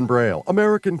print and braille,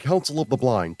 American Council of the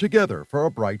Blind, together for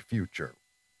a bright future.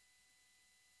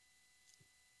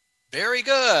 Very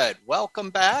good.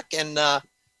 Welcome back. And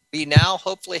we now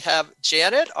hopefully have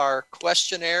Janet, our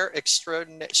questionnaire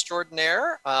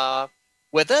extraordinaire,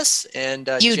 with us. And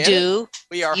Janet,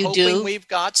 we are hoping we've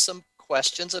got some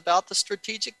questions about the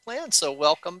strategic plan. So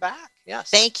welcome back. Yes.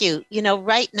 Thank you.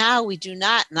 Right now we do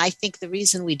not. And I think the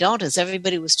reason we don't is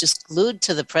everybody was just glued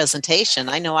to the presentation.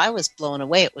 I know I was blown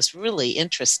away. It was really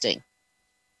interesting.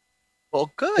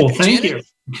 Well, good. Well, thank you.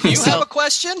 Do you have a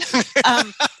question?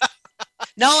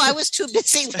 No, I was too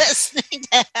busy listening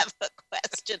to have a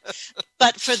question.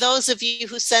 But for those of you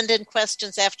who send in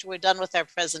questions after we're done with our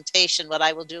presentation, what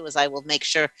I will do is I will make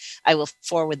sure I will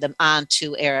forward them on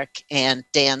to Eric and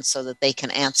Dan so that they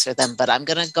can answer them. But I'm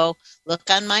going to go look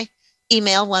on my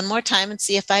email one more time and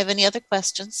see if I have any other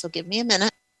questions. So give me a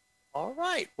minute. All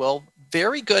right. Well,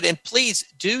 very good. And please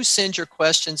do send your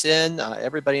questions in.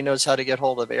 Everybody knows how to get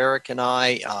hold of Eric and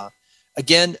I.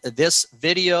 Again, this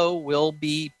video will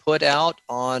be put out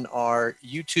on our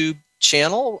YouTube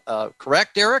channel,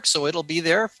 correct, Eric? So it'll be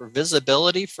there for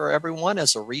visibility for everyone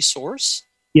as a resource.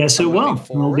 Yes, it will. It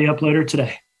will be uploaded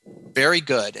today. Very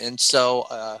good. And so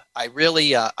I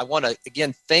really, I want to,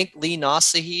 again, thank Lee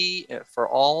Nasehi for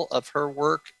all of her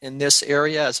work in this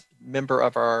area as a member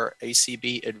of our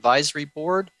ACB advisory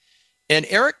board. And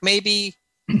Eric, maybe,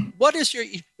 what is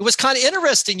it was kind of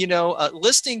interesting,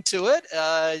 listening to it.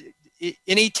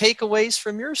 Any takeaways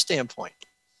from your standpoint?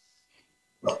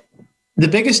 The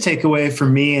biggest takeaway for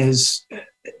me is,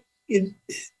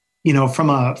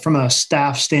 from a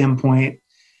staff standpoint,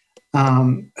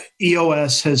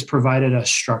 EOS has provided us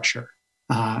structure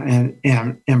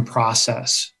and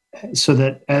process so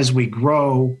that as we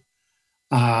grow,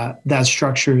 that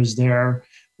structure is there.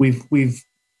 We've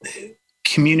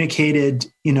communicated,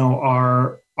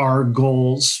 our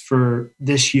goals for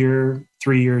this year,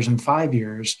 3 years, and 5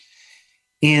 years.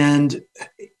 And,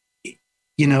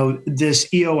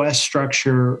 this EOS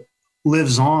structure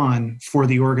lives on for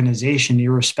the organization,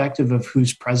 irrespective of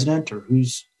who's president or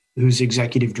who's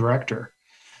executive director.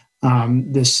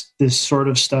 This sort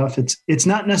of stuff, it's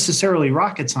not necessarily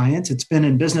rocket science. It's been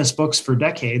in business books for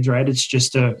decades, right? It's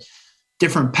just a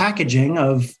different packaging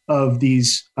of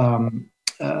these, of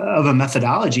a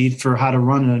methodology for how to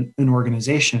run an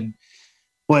organization.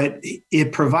 But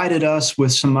it provided us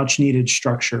with some much needed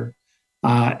structure.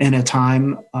 In a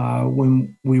time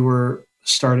when we were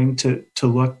starting to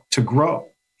look to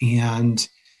grow. And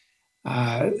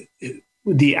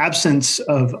the absence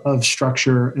of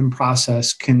structure and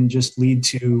process can just lead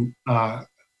to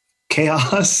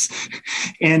chaos,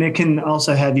 and it can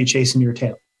also have you chasing your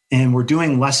tail. And we're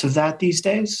doing less of that these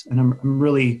days. And I'm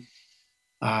really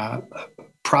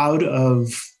proud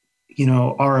of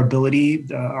our ability,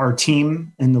 our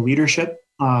team, and the leadership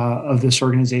of this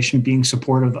organization being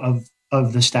supportive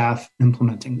of the staff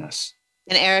implementing this.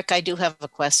 And Eric, I do have a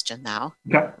question now.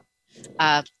 Okay.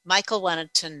 Michael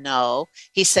wanted to know,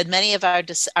 he said many of our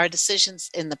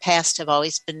decisions in the past have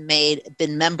always been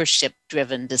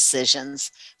membership-driven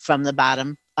decisions from the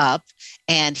bottom up.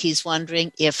 And he's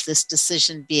wondering if this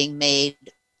decision being made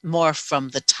more from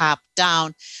the top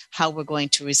down, how we're going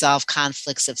to resolve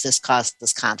conflicts if this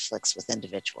causes conflicts with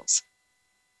individuals.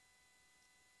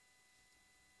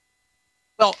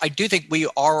 Well, I do think we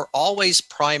are always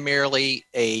primarily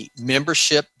a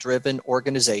membership-driven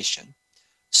organization.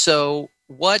 So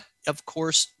of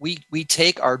course, we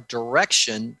take our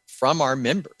direction from our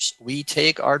members. We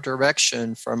take our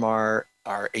direction from our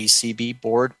ACB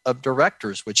board of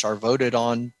directors, which are voted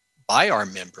on by our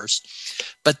members.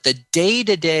 But the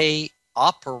day-to-day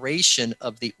operation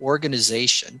of the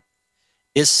organization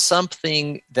is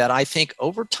something that I think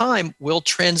over time will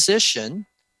transition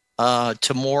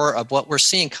to more of what we're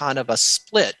seeing, kind of a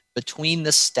split between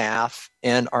the staff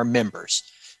and our members.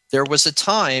 There was a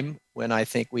time when I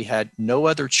think we had no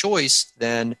other choice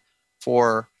than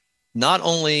for not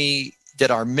only did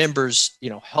our members,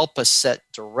 help us set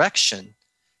direction,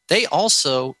 they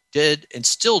also did and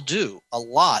still do a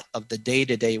lot of the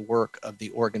day-to-day work of the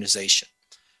organization.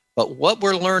 But what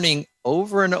we're learning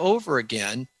over and over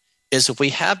again is if we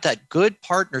have that good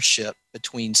partnership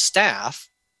between staff,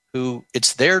 who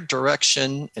it's their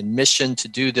direction and mission to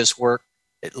do this work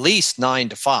at least 9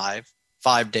 to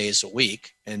 5 days a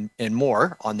week and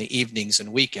more on the evenings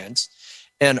and weekends,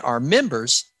 and our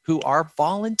members who are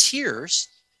volunteers,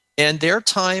 and their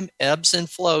time ebbs and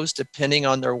flows depending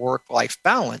on their work-life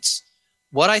balance.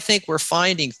 What I think we're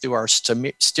finding through our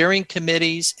steering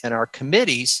committees and our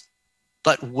committees,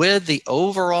 but with the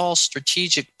overall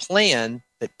strategic plan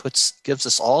that gives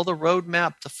us all the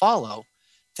roadmap to follow,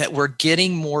 that we're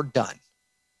getting more done.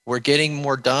 We're getting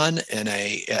more done in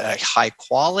a high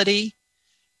quality.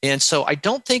 And so I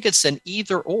don't think it's an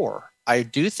either or. I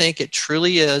do think it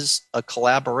truly is a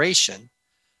collaboration.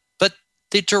 But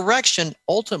the direction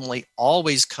ultimately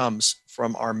always comes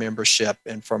from our membership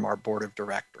and from our board of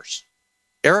directors.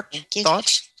 Eric,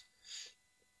 thoughts?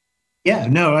 Yeah,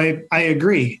 no, I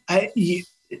agree.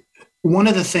 One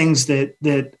of the things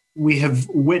that we have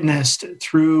witnessed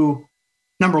through,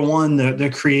 number one, the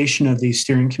creation of these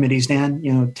steering committees,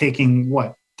 Dan, taking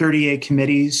 38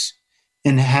 committees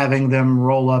and having them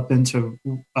roll up into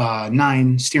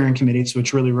 9 steering committees,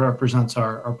 which really represents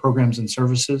our programs and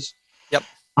services. Yep.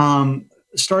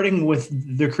 Starting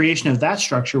with the creation of that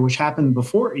structure, which happened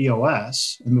before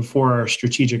EOS and before our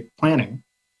strategic planning,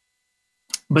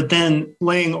 but then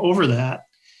laying over that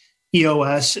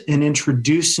EOS and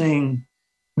introducing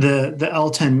the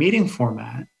L10 meeting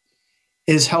format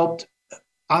has helped,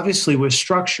 obviously, with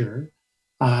structure.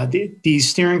 These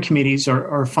steering committees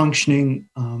are functioning,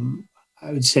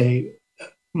 I would say,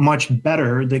 much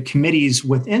better. The committees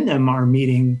within them are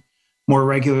meeting more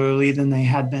regularly than they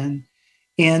had been.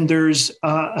 And there's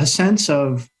a sense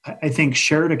of, I think,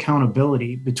 shared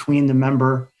accountability between the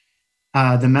member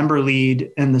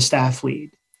lead and the staff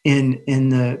lead in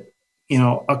the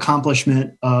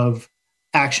accomplishment of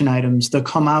action items that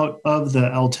come out of the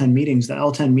L10 meetings. The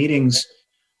L10 meetings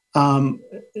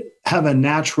have a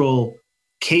natural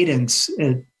cadence,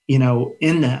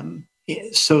 in them,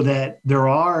 so that there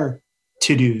are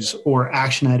to-dos or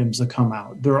action items that come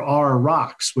out. There are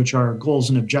rocks, which are goals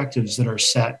and objectives that are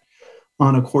set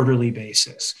on a quarterly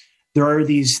basis. There are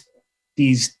these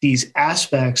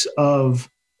aspects of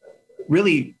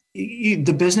really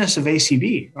the business of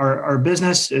ACB. Our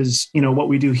business is, what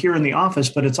we do here in the office,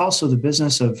 but it's also the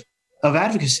business of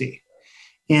advocacy,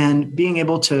 and being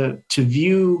able to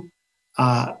view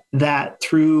that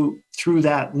through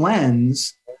that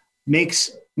lens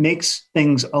makes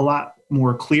things a lot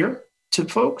more clear to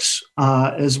folks,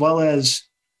 as well as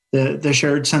the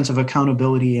shared sense of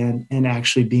accountability and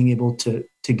actually being able to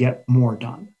get more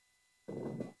done.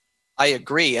 I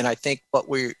agree. And I think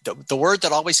the word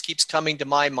that always keeps coming to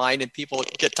my mind, and people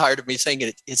get tired of me saying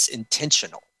it, it's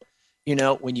intentional.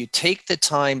 When you take the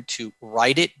time to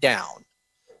write it down,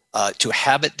 to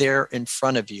have it there in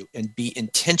front of you and be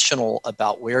intentional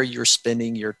about where you're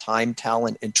spending your time,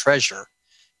 talent, and treasure,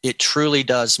 it truly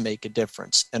does make a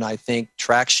difference. And I think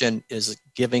Traction is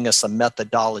giving us a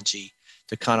methodology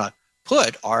to kind of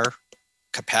put our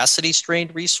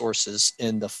capacity-strained resources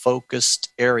in the focused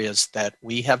areas that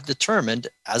we have determined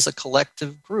as a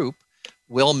collective group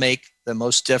will make the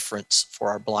most difference for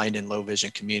our blind and low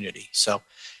vision community. So,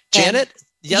 Janet,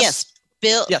 yes.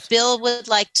 Bill would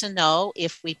like to know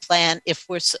if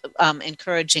we're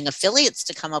encouraging affiliates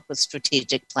to come up with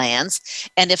strategic plans,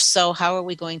 and if so, how are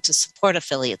we going to support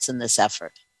affiliates in this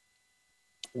effort?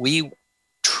 We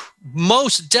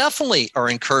most definitely are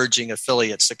encouraging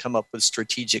affiliates to come up with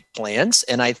strategic plans,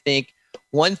 and I think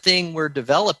one thing we're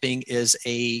developing is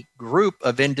a group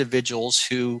of individuals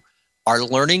who are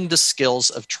learning the skills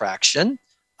of traction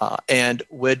and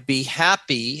would be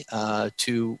happy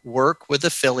to work with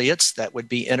affiliates that would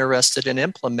be interested in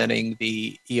implementing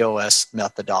the EOS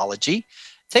methodology.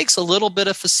 Takes a little bit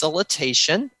of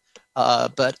facilitation,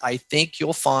 but I think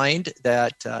you'll find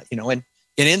that, and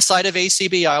inside of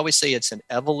ACB, I always say it's an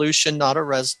evolution, not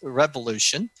a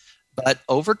revolution. But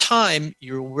over time,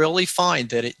 you'll really find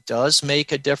that it does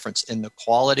make a difference in the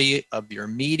quality of your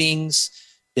meetings,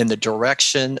 in the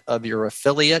direction of your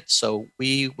affiliate. So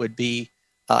we would be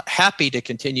happy to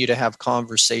continue to have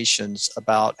conversations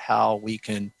about how we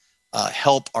can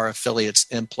help our affiliates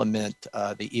implement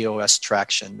the EOS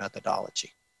traction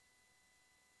methodology.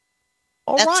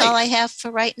 That's all I have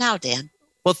for right now, Dan.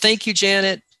 Well, thank you,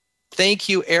 Janet. Thank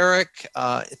you, Eric.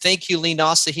 Thank you, Lee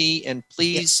Nasahi. And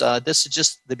please, this is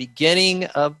just the beginning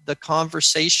of the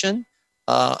conversation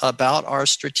about our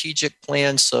strategic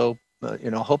plan. So,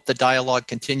 hope the dialogue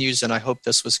continues, and I hope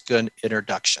this was a good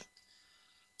introduction.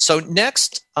 So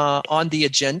next on the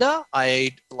agenda,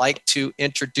 I'd like to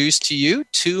introduce to you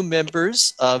two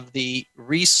members of the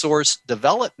Resource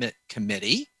Development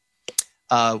Committee.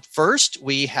 First,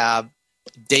 we have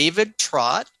David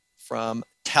Trott from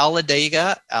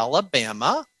Talladega,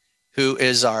 Alabama, who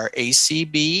is our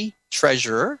ACB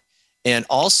treasurer and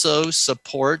also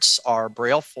supports our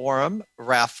Braille Forum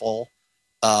raffle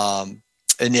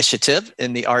initiative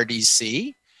in the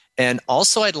RDC. And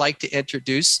also I'd like to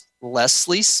introduce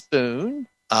Leslie Spoon,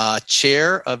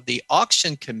 chair of the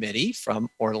auction committee from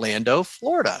Orlando,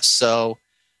 Florida. So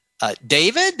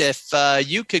David, if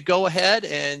you could go ahead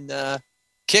and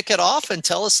kick it off and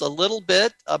tell us a little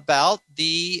bit about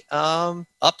the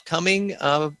upcoming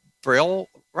Braille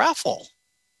raffle.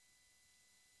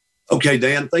 Okay,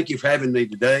 Dan, thank you for having me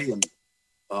today. And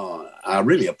I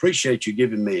really appreciate you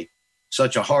giving me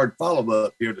such a hard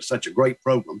follow-up here to such a great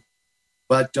program.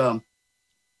 But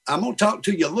I'm going to talk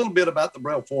to you a little bit about the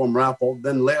Braille Forum raffle.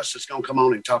 Then Les is going to come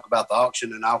on and talk about the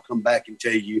auction, and I'll come back and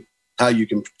tell you how you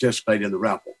can participate in the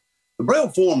raffle. The Braille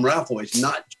Forum raffle is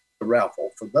not just a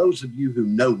raffle. For those of you who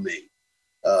know me,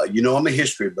 I'm a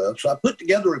history buff, so I put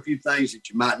together a few things that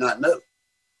you might not know.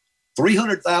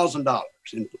 $300,000,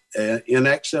 in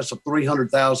excess of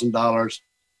 $300,000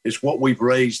 is what we've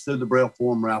raised through the Braille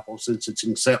Forum raffle since its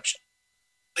inception.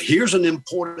 Here's an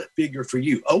important figure for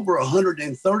you. Over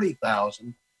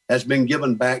 $130,000 has been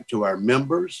given back to our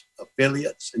members,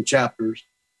 affiliates, and chapters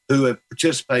who have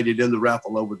participated in the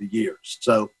raffle over the years.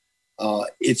 So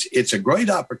it's a great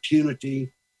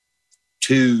opportunity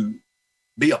to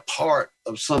be a part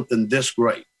of something this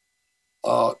great.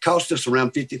 Cost us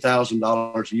around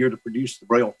 $50,000 a year to produce the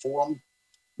Braille Forum.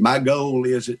 My goal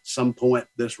is at some point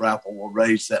this raffle will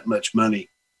raise that much money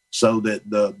so that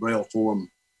the Braille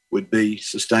Forum would be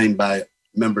sustained by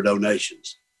member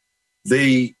donations.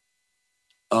 The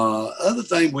other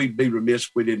thing we'd be remiss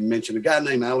if we didn't mention, a guy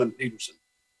named Alan Peterson,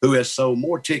 who has sold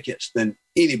more tickets than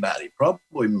anybody,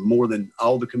 probably more than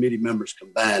all the committee members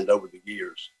combined over the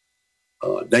years.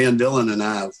 Dan Dillon and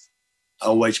I have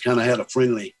always kind of had a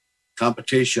friendly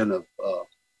competition of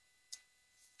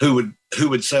who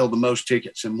would sell the most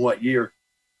tickets in what year.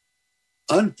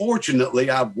 Unfortunately,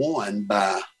 I won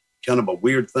by kind of a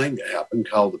weird thing that happened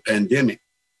called the pandemic,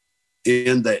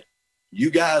 in that you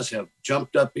guys have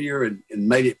jumped up here and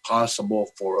made it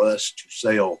possible for us to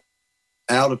sell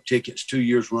out of tickets 2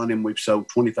 years running. We've sold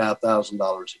 $25,000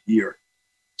 a year.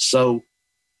 So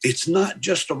it's not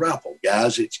just a raffle,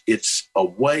 guys. It's a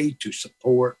way to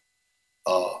support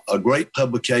a great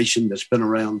publication that's been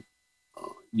around,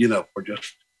 for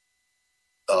just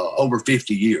over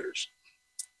 50 years.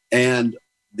 And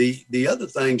the other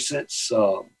thing, since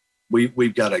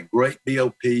we've got a great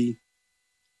BOP,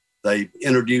 they've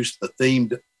introduced the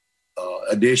themed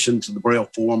editions of the Braille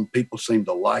Forum. People seem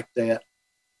to like that.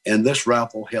 And this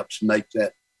raffle helps make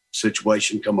that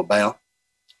situation come about.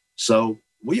 So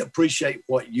we appreciate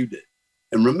what you do.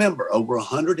 And remember, over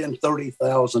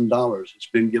 $130,000 has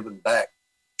been given back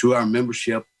to our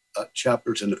membership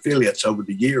chapters and affiliates over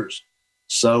the years.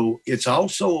 So it's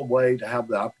also a way to have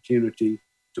the opportunity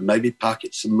to maybe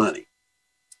pocket some money.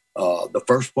 The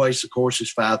first place, of course,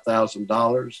 is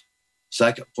 $5,000.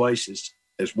 Second place is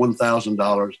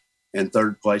 $1,000, and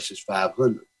third place is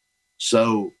 $500.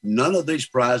 So none of these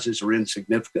prizes are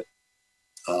insignificant.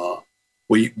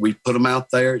 We put them out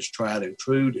there. It's tried and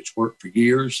true. It's worked for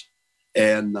years.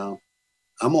 And I'm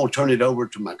going to turn it over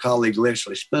to my colleague,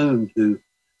 Leslie Spoon, who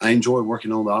I enjoy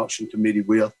working on the auction committee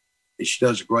with. And she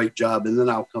does a great job. And then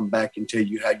I'll come back and tell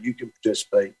you how you can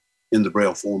participate in the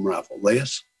Braille Form Raffle.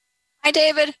 Les? Hi,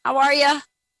 David. How are you?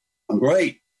 I'm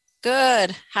great.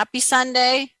 Good. Happy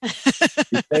Sunday.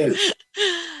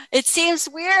 It seems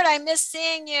weird. I miss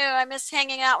seeing you. I miss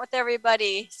hanging out with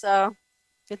everybody. So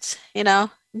it's,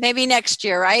 maybe next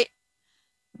year, right?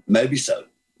 Maybe so.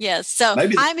 Yes. So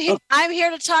I'm here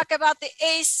to talk about the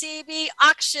ACB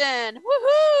auction.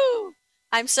 Woohoo!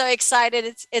 I'm so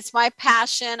excited. It's my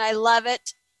passion. I love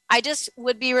it. I just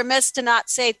would be remiss to not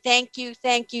say thank you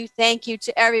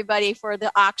to everybody for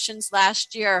the auctions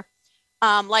last year.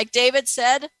 Like David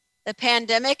said, the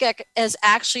pandemic has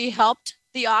actually helped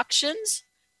the auctions.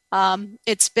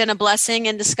 It's been a blessing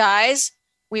in disguise.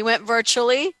 We went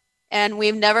virtually, and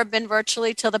we've never been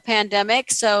virtually till the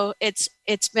pandemic. So it's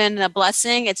been a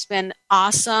blessing. It's been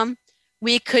awesome.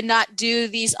 We could not do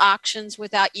these auctions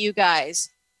without you guys.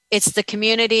 It's the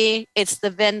community, it's the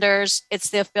vendors, it's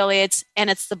the affiliates, and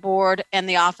it's the board and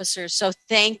the officers. So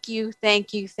thank you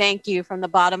from the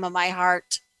bottom of my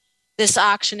heart. This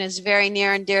auction is very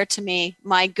near and dear to me.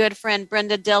 My good friend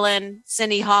Brenda Dillon,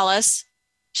 Cindy Hollis,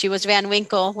 she was Van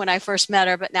Winkle when I first met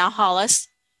her, but now Hollis,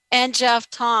 and Jeff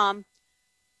Tom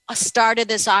started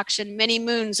this auction many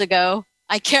moons ago.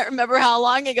 I can't remember how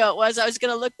long ago it was. I was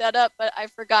going to look that up, but I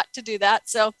forgot to do that.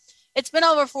 So it's been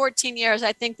over 14 years.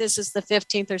 I think this is the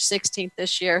 15th or 16th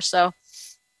this year. So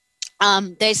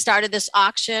they started this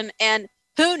auction, and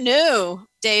who knew,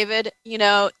 David,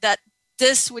 that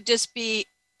this would just be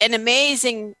an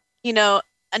amazing,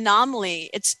 anomaly.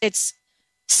 It's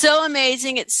so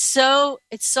amazing. It's so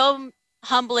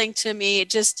humbling to me.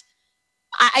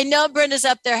 I know Brenda's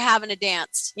up there having a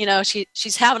dance.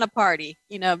 She's having a party,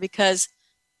 because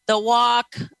the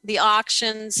walk, the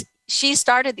auctions, she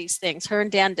started these things, her and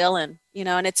Dan Dillon,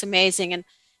 and it's amazing.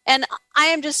 And I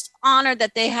am just honored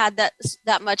that they had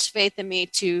that much faith in me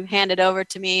to hand it over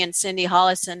to me, and Cindy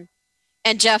Hollis and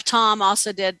Jeff Tom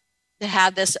also did to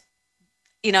have this,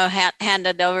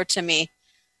 handed over to me.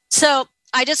 So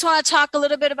I just want to talk a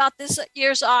little bit about this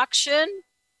year's auction.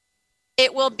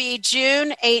 It will be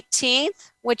June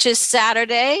 18th, which is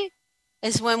Saturday,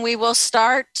 is when we will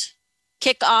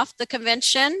kick off the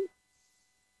convention.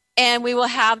 And we will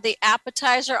have the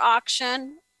appetizer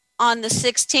auction on the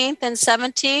 16th and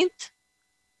 17th,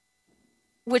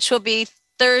 which will be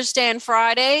Thursday and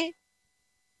Friday.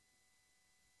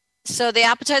 So the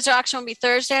appetizer auction will be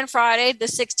Thursday and Friday, the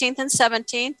 16th and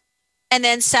 17th. And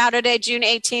then Saturday, June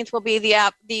 18th, will be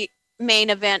the main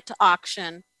event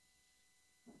auction.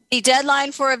 The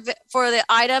deadline for the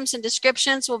items and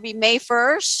descriptions will be May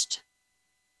 1st.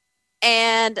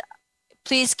 And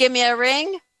please give me a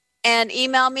ring and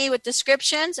email me with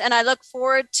descriptions. And I look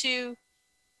forward to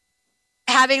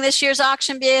having this year's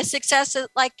auction be a success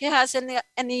like it has in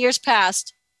the years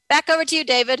past. Back over to you,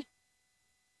 David.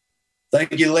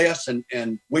 Thank you, Les. And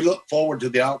we look forward to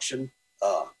the auction.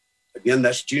 Again,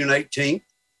 that's June 18th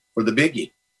for the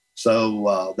biggie.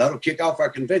 So that'll kick off our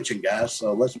convention, guys.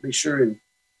 So let's be sure and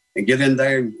get in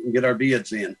there and get our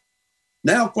bids in.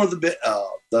 Now for the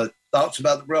thoughts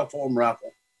about the Braille Form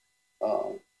Raffle.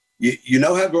 You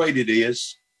know how great it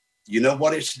is. You know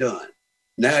what it's done.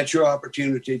 Now it's your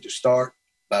opportunity to start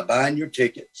by buying your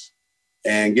tickets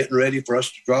and getting ready for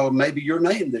us to draw maybe your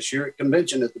name this year at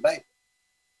convention at the bank.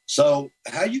 So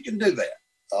how you can do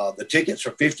that? The tickets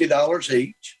are $50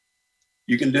 each.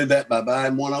 You can do that by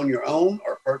buying one on your own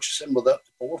or purchasing with up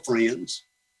to 4 friends.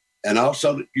 And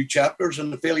also you chapters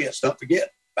and affiliates, don't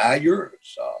forget, buy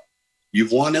yours.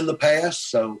 You've won in the past,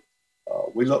 so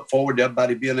we look forward to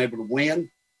everybody being able to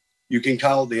win. You can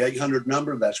call the 800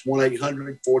 number. That's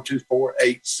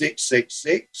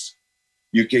 1-800-424-8666.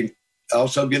 You can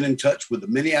also get in touch with the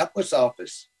Minneapolis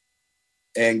office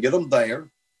and get them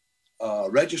there.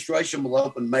 Registration will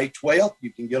open May 12th.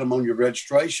 You can get them on your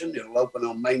registration. It'll open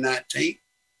on May 19th.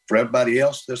 For everybody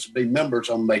else, this will be members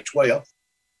on May 12th.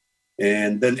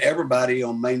 And then everybody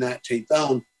on May 19th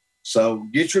on. So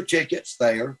get your tickets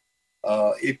there.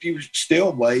 If you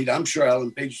still wait, I'm sure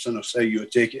Alan Peterson will sell you a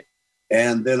ticket.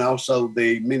 And then also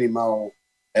the mini mall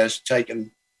has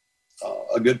taken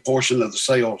a good portion of the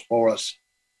sales for us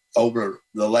over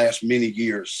the last many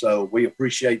years. So we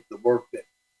appreciate the work that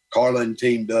Carla and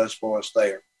team does for us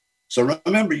there. So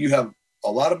remember, you have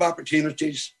a lot of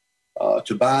opportunities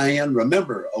to buy in.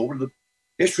 Remember,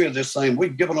 history of this thing,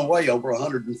 we've given away over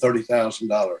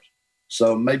 $130,000.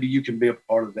 So maybe you can be a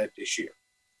part of that this year.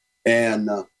 And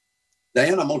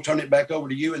Dan, I'm going to turn it back over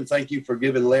to you, and thank you for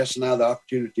giving Les and I the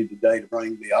opportunity today to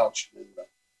bring the auction and the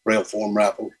Braille Forum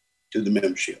raffle to the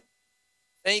membership.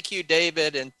 Thank you,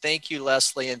 David, and thank you,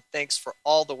 Leslie, and thanks for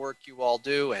all the work you all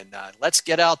do. And let's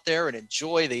get out there and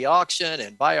enjoy the auction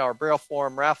and buy our Braille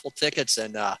Forum raffle tickets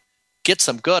and get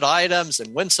some good items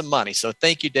and win some money. So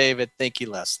thank you, David. Thank you,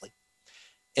 Leslie.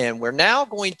 And we're now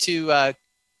going to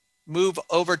move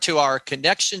over to our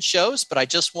connection shows, but I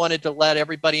just wanted to let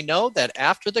everybody know that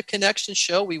after the connection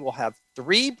show, we will have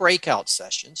 3 breakout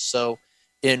sessions. So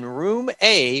in room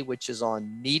A, which is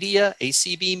on Media,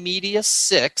 ACB Media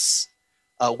 6,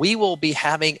 we will be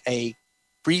having a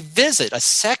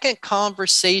second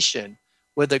conversation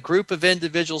with a group of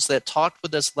individuals that talked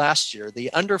with us last year,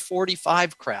 the under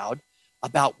 45 crowd,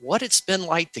 about what it's been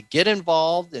like to get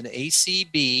involved in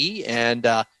ACB and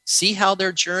see how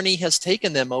their journey has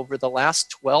taken them over the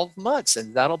last 12 months.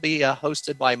 And that'll be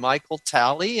hosted by Michael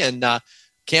Talley, and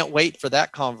can't wait for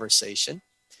that conversation.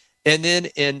 And then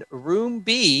in room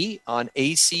B on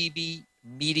ACB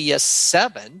Media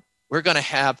 7, we're going to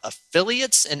have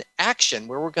Affiliates in Action,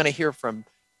 where we're going to hear from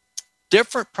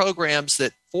different programs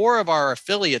that 4 of our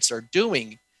affiliates are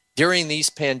doing during these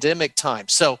pandemic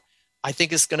times. So I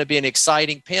think it's going to be an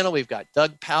exciting panel. We've got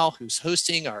Doug Powell, who's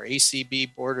hosting, our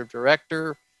ACB Board of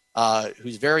Director,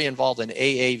 who's very involved in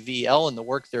AAVL and the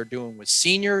work they're doing with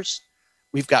seniors.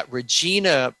 We've got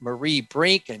Regina Marie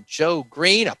Brink and Joe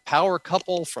Green, a power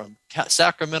couple from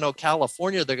Sacramento,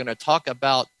 California. They're going to talk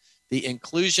about the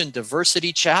Inclusion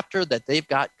Diversity chapter that they've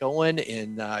got going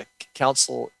in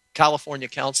California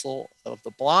Council of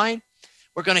the Blind.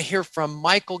 We're going to hear from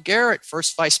Michael Garrett,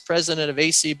 first vice president of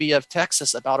ACB of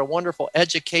Texas, about a wonderful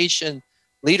education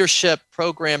leadership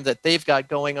program that they've got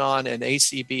going on in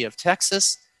ACB of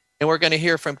Texas. And we're going to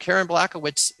hear from Karen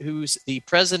Blackowitz, who's the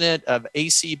president of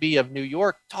ACB of New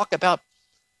York, talk about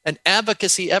an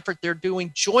advocacy effort they're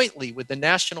doing jointly with the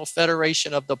National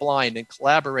Federation of the Blind and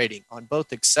collaborating on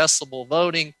both accessible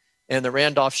voting and the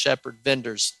Randolph Shepherd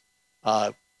Vendors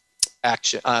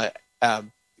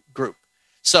group.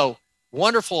 So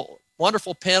wonderful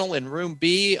panel in room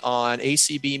B on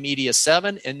ACB Media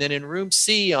 7. And then in room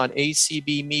C on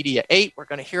ACB Media 8, we're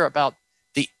going to hear about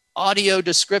the audio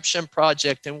description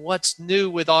project and what's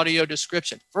new with audio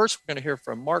description. First, we're going to hear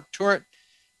from Mark Turrent,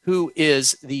 who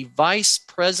is the Vice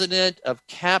President of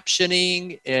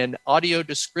Captioning and Audio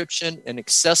Description and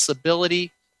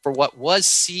Accessibility for what was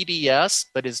CBS,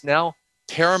 but is now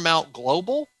Paramount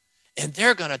Global. And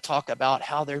they're going to talk about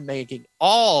how they're making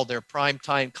all their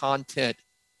primetime content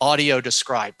audio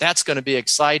described. That's going to be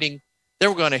exciting. Then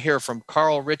we're going to hear from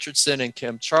Carl Richardson and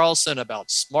Kim Charlson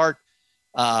about smart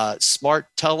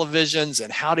televisions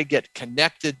and how to get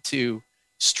connected to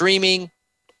streaming.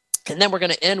 And then we're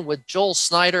going to end with Joel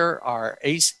Snyder, our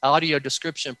ACE Audio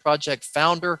Description Project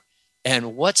founder,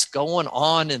 and what's going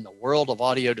on in the world of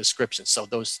audio description. So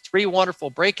those 3 wonderful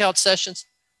breakout sessions.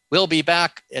 We'll be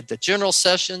back at the general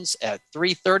sessions at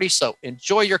 3:30. So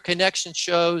enjoy your connection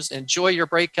shows, enjoy your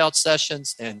breakout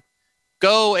sessions, and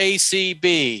go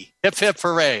ACB. Hip, hip,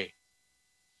 hooray.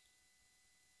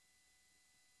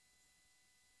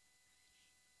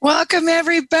 Welcome,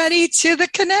 everybody, to the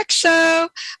Connect Show.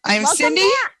 I'm Welcome Cindy.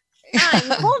 Back.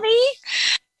 I'm Colby.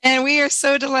 And we are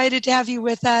so delighted to have you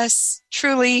with us.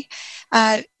 Truly,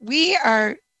 we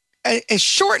are a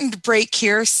shortened break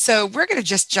here, so we're going to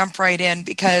just jump right in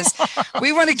because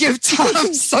we want to give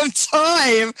Tom some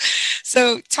time.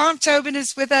 So Tom Tobin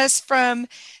is with us from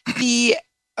the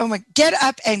Get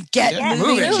Up and Get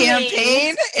Moving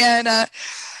campaign. And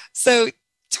so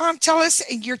Tom, tell us,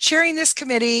 you're chairing this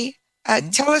committee.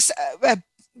 Tell us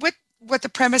what the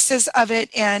premise is of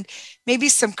it and maybe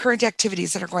some current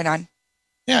activities that are going on.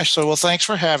 Yeah, so well, thanks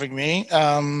for having me.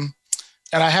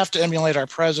 And I have to emulate our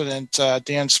president,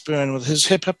 Dan Spoon, with his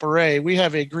hip hip hooray. We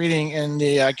have a greeting in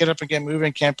the Get Up and Get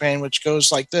Moving campaign, which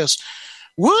goes like this: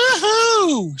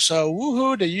 woohoo! So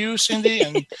woohoo to you, Cindy,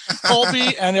 and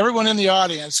Colby, and everyone in the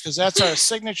audience, because that's our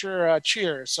signature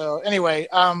cheer. So anyway,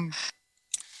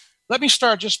 let me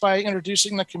start just by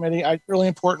introducing the committee. It's really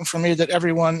important for me that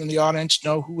everyone in the audience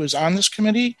know who is on this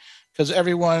committee, because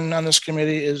everyone on this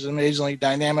committee is amazingly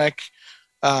dynamic,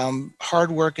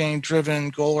 hardworking, driven,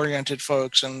 goal-oriented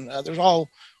folks, and there's all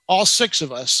 6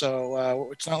 of us, so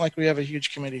it's not like we have a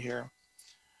huge committee here.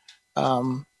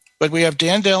 But we have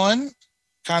Dan Dillon,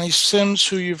 Connie Sims,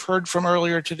 who you've heard from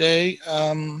earlier today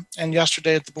and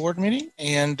yesterday at the board meeting,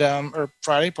 and or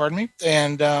Friday, pardon me,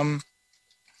 and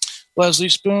Leslie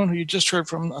Spoon, who you just heard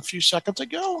from a few seconds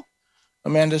ago,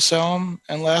 Amanda Selm,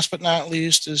 and last but not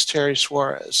least is Terry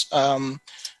Suarez.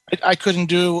 I couldn't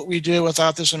do what we do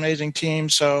without this amazing team,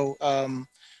 so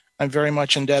I'm very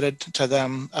much indebted to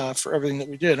them for everything that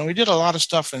we did. And we did a lot of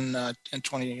stuff in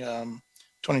 2020,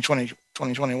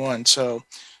 2021, so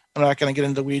I'm not going to get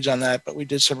into the weeds on that, but we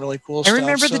did some really cool stuff. I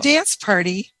remember the dance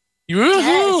party.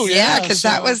 Woohoo! Yeah, because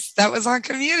that was on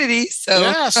Community. So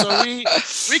yeah, so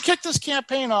we kicked this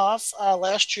campaign off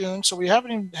last June, so we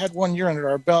haven't even had 1 year under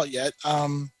our belt yet.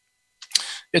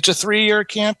 It's a 3-year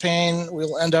campaign.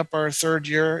 We'll end up our 3rd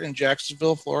year in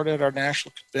Jacksonville, Florida, at our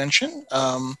national convention.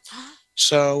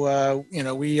 So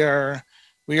we are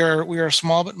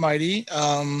small but mighty.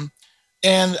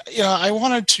 And I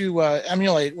wanted to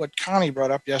emulate what Connie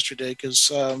brought up yesterday,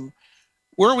 because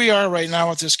where we are right now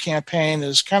with this campaign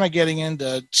is kind of getting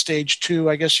into stage 2,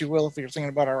 I guess you will, if you're thinking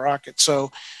about our rocket.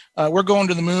 So we're going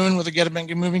to the moon with the Get Up and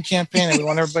Get Moving campaign, and we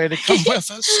want everybody to come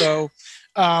with us. So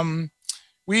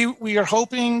we are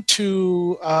hoping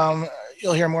to,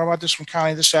 you'll hear more about this from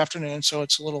Connie this afternoon, so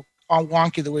it's a little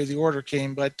wonky the way the order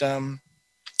came, but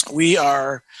we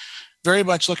are very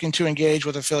much looking to engage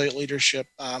with affiliate leadership.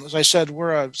 As I said,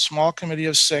 we're a small committee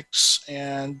of 6,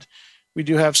 and we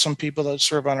do have some people that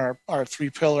serve on our 3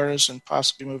 pillars and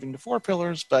possibly moving to 4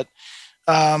 pillars. But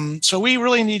so we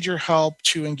really need your help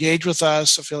to engage with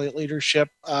us, affiliate leadership.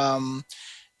 And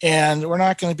we're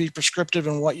not going to be prescriptive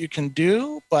in what you can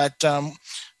do, but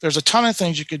there's a ton of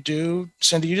things you could do.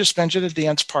 Cindy, you just mentioned a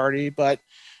dance party, but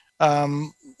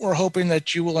we're hoping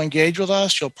that you will engage with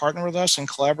us, you'll partner with us and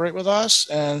collaborate with us,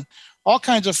 and all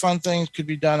kinds of fun things could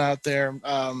be done out there.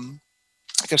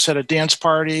 Like I said, a dance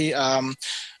party.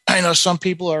 I know some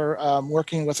people are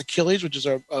working with Achilles, which is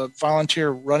a volunteer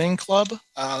running club.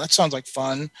 That sounds like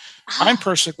fun. I'm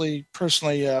personally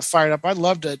fired up. I'd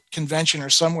love to convention or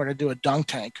somewhere to do a dunk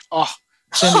tank. Oh,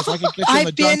 Cindy, if I could get you in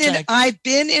the dunk tank. I've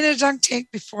been in a dunk tank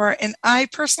before, and I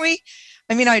personally,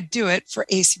 I'd do it for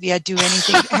ACB. I'd do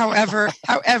anything. However,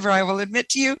 I will admit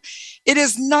to you, it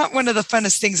is not one of the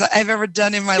funnest things I've ever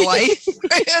done in my life.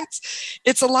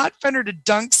 It's a lot funner to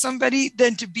dunk somebody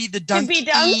than to be the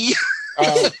dunkee.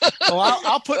 Well,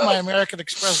 I'll put my American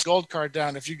Express Gold card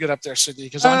down if you get up there, Cindy,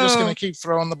 because I'm just going to keep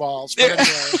throwing the balls. But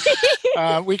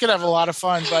anyway, we could have a lot of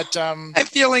fun. But I'm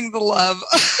feeling the love.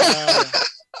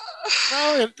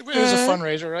 Well, it is a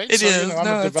fundraiser, right? It is. I'm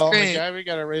a development guy. We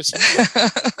got to raise some.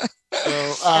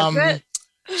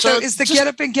 So is the Get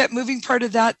Up and Get Moving part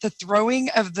of that the throwing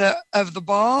of the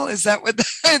ball? Is that what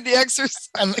the exercise?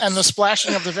 And the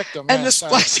splashing of the victim. And the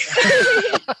splashing.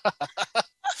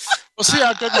 We'll see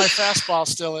how good my fastball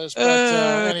still is.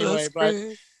 But anyway,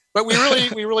 but we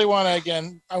really want to,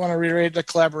 again, I want to reiterate the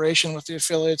collaboration with the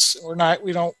affiliates. We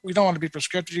don't want to be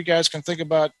prescriptive. You guys can think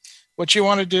about what you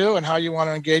want to do and how you want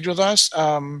to engage with us.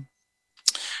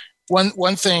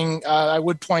 One thing I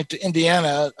would point to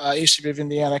Indiana, ACB of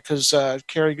Indiana, because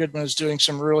Carrie Goodman is doing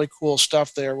some really cool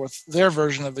stuff there with their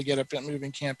version of the Get Up and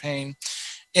Moving campaign.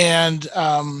 And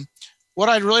what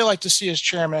I'd really like to see as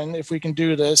chairman, if we can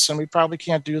do this, and we probably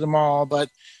can't do them all, but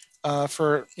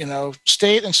for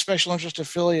state and special interest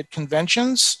affiliate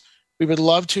conventions, we would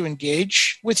love to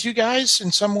engage with you guys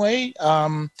in some way.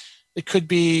 It could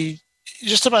be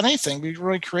just about anything. Be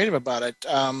really creative about it.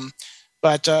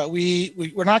 But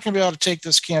we're not going to be able to take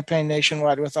this campaign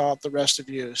nationwide without the rest of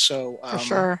you. So for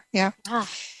sure, yeah.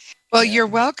 Well, you're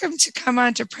welcome to come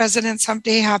on to President's Hump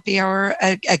Day Happy Hour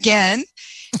again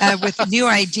with new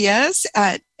ideas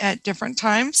at different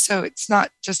times. So it's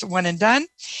not just a one and done.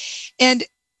 And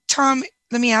Tom,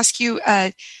 let me ask you: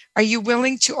 are you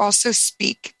willing to also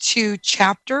speak to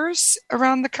chapters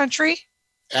around the country?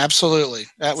 Absolutely.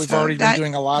 We've already been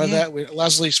doing a lot of that.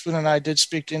 Leslie Spoon and I did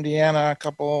speak to Indiana a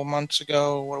couple months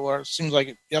ago, or it seems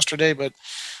like yesterday, but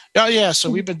yeah. So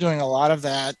we've been doing a lot of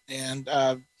that. And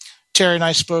Terry and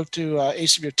I spoke to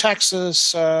ACB of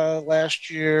Texas last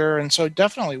year. And so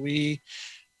definitely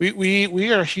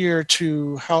we are here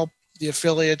to help the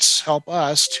affiliates, help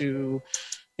us to,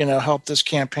 help this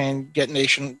campaign get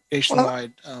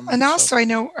nationwide. And also I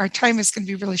know our time is going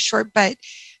to be really short, but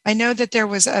I know that there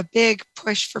was a big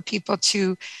push for people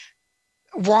to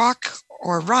walk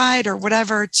or ride or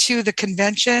whatever to the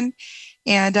convention.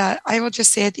 And I will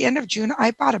just say at the end of June, I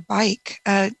bought a bike,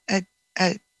 a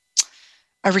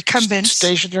recumbent.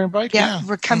 Stationary bike? Yeah,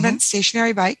 recumbent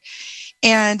stationary bike.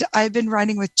 And I've been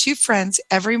riding with 2 friends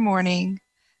every morning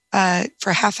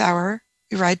for a half hour.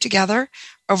 We ride together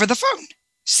over the phone.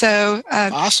 So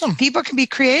awesome. People can be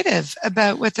creative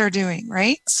about what they're doing,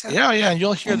 right? So, yeah. And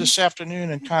you'll hear this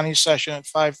afternoon in Connie's session at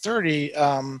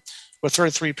 5:30 with her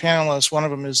 3 panelists. One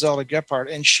of them is Zelda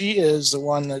Gephardt, and she is the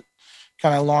one that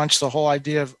kind of launched the whole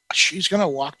idea of she's going to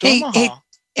walk to Omaha.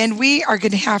 and we are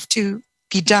going to have to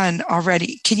be done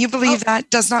already. Can you believe that?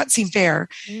 Does not seem fair.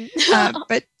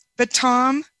 But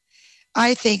Tom,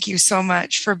 I thank you so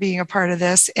much for being a part of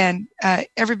this. And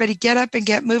everybody get up and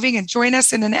get moving and join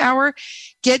us in an hour.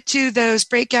 Get to those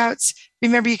breakouts.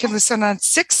 Remember, you can listen on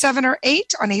 6, 7, or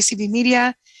 8 on ACB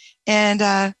Media. And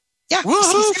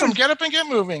woohoo from Get Up and Get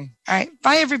Moving. All right.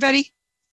 Bye, everybody.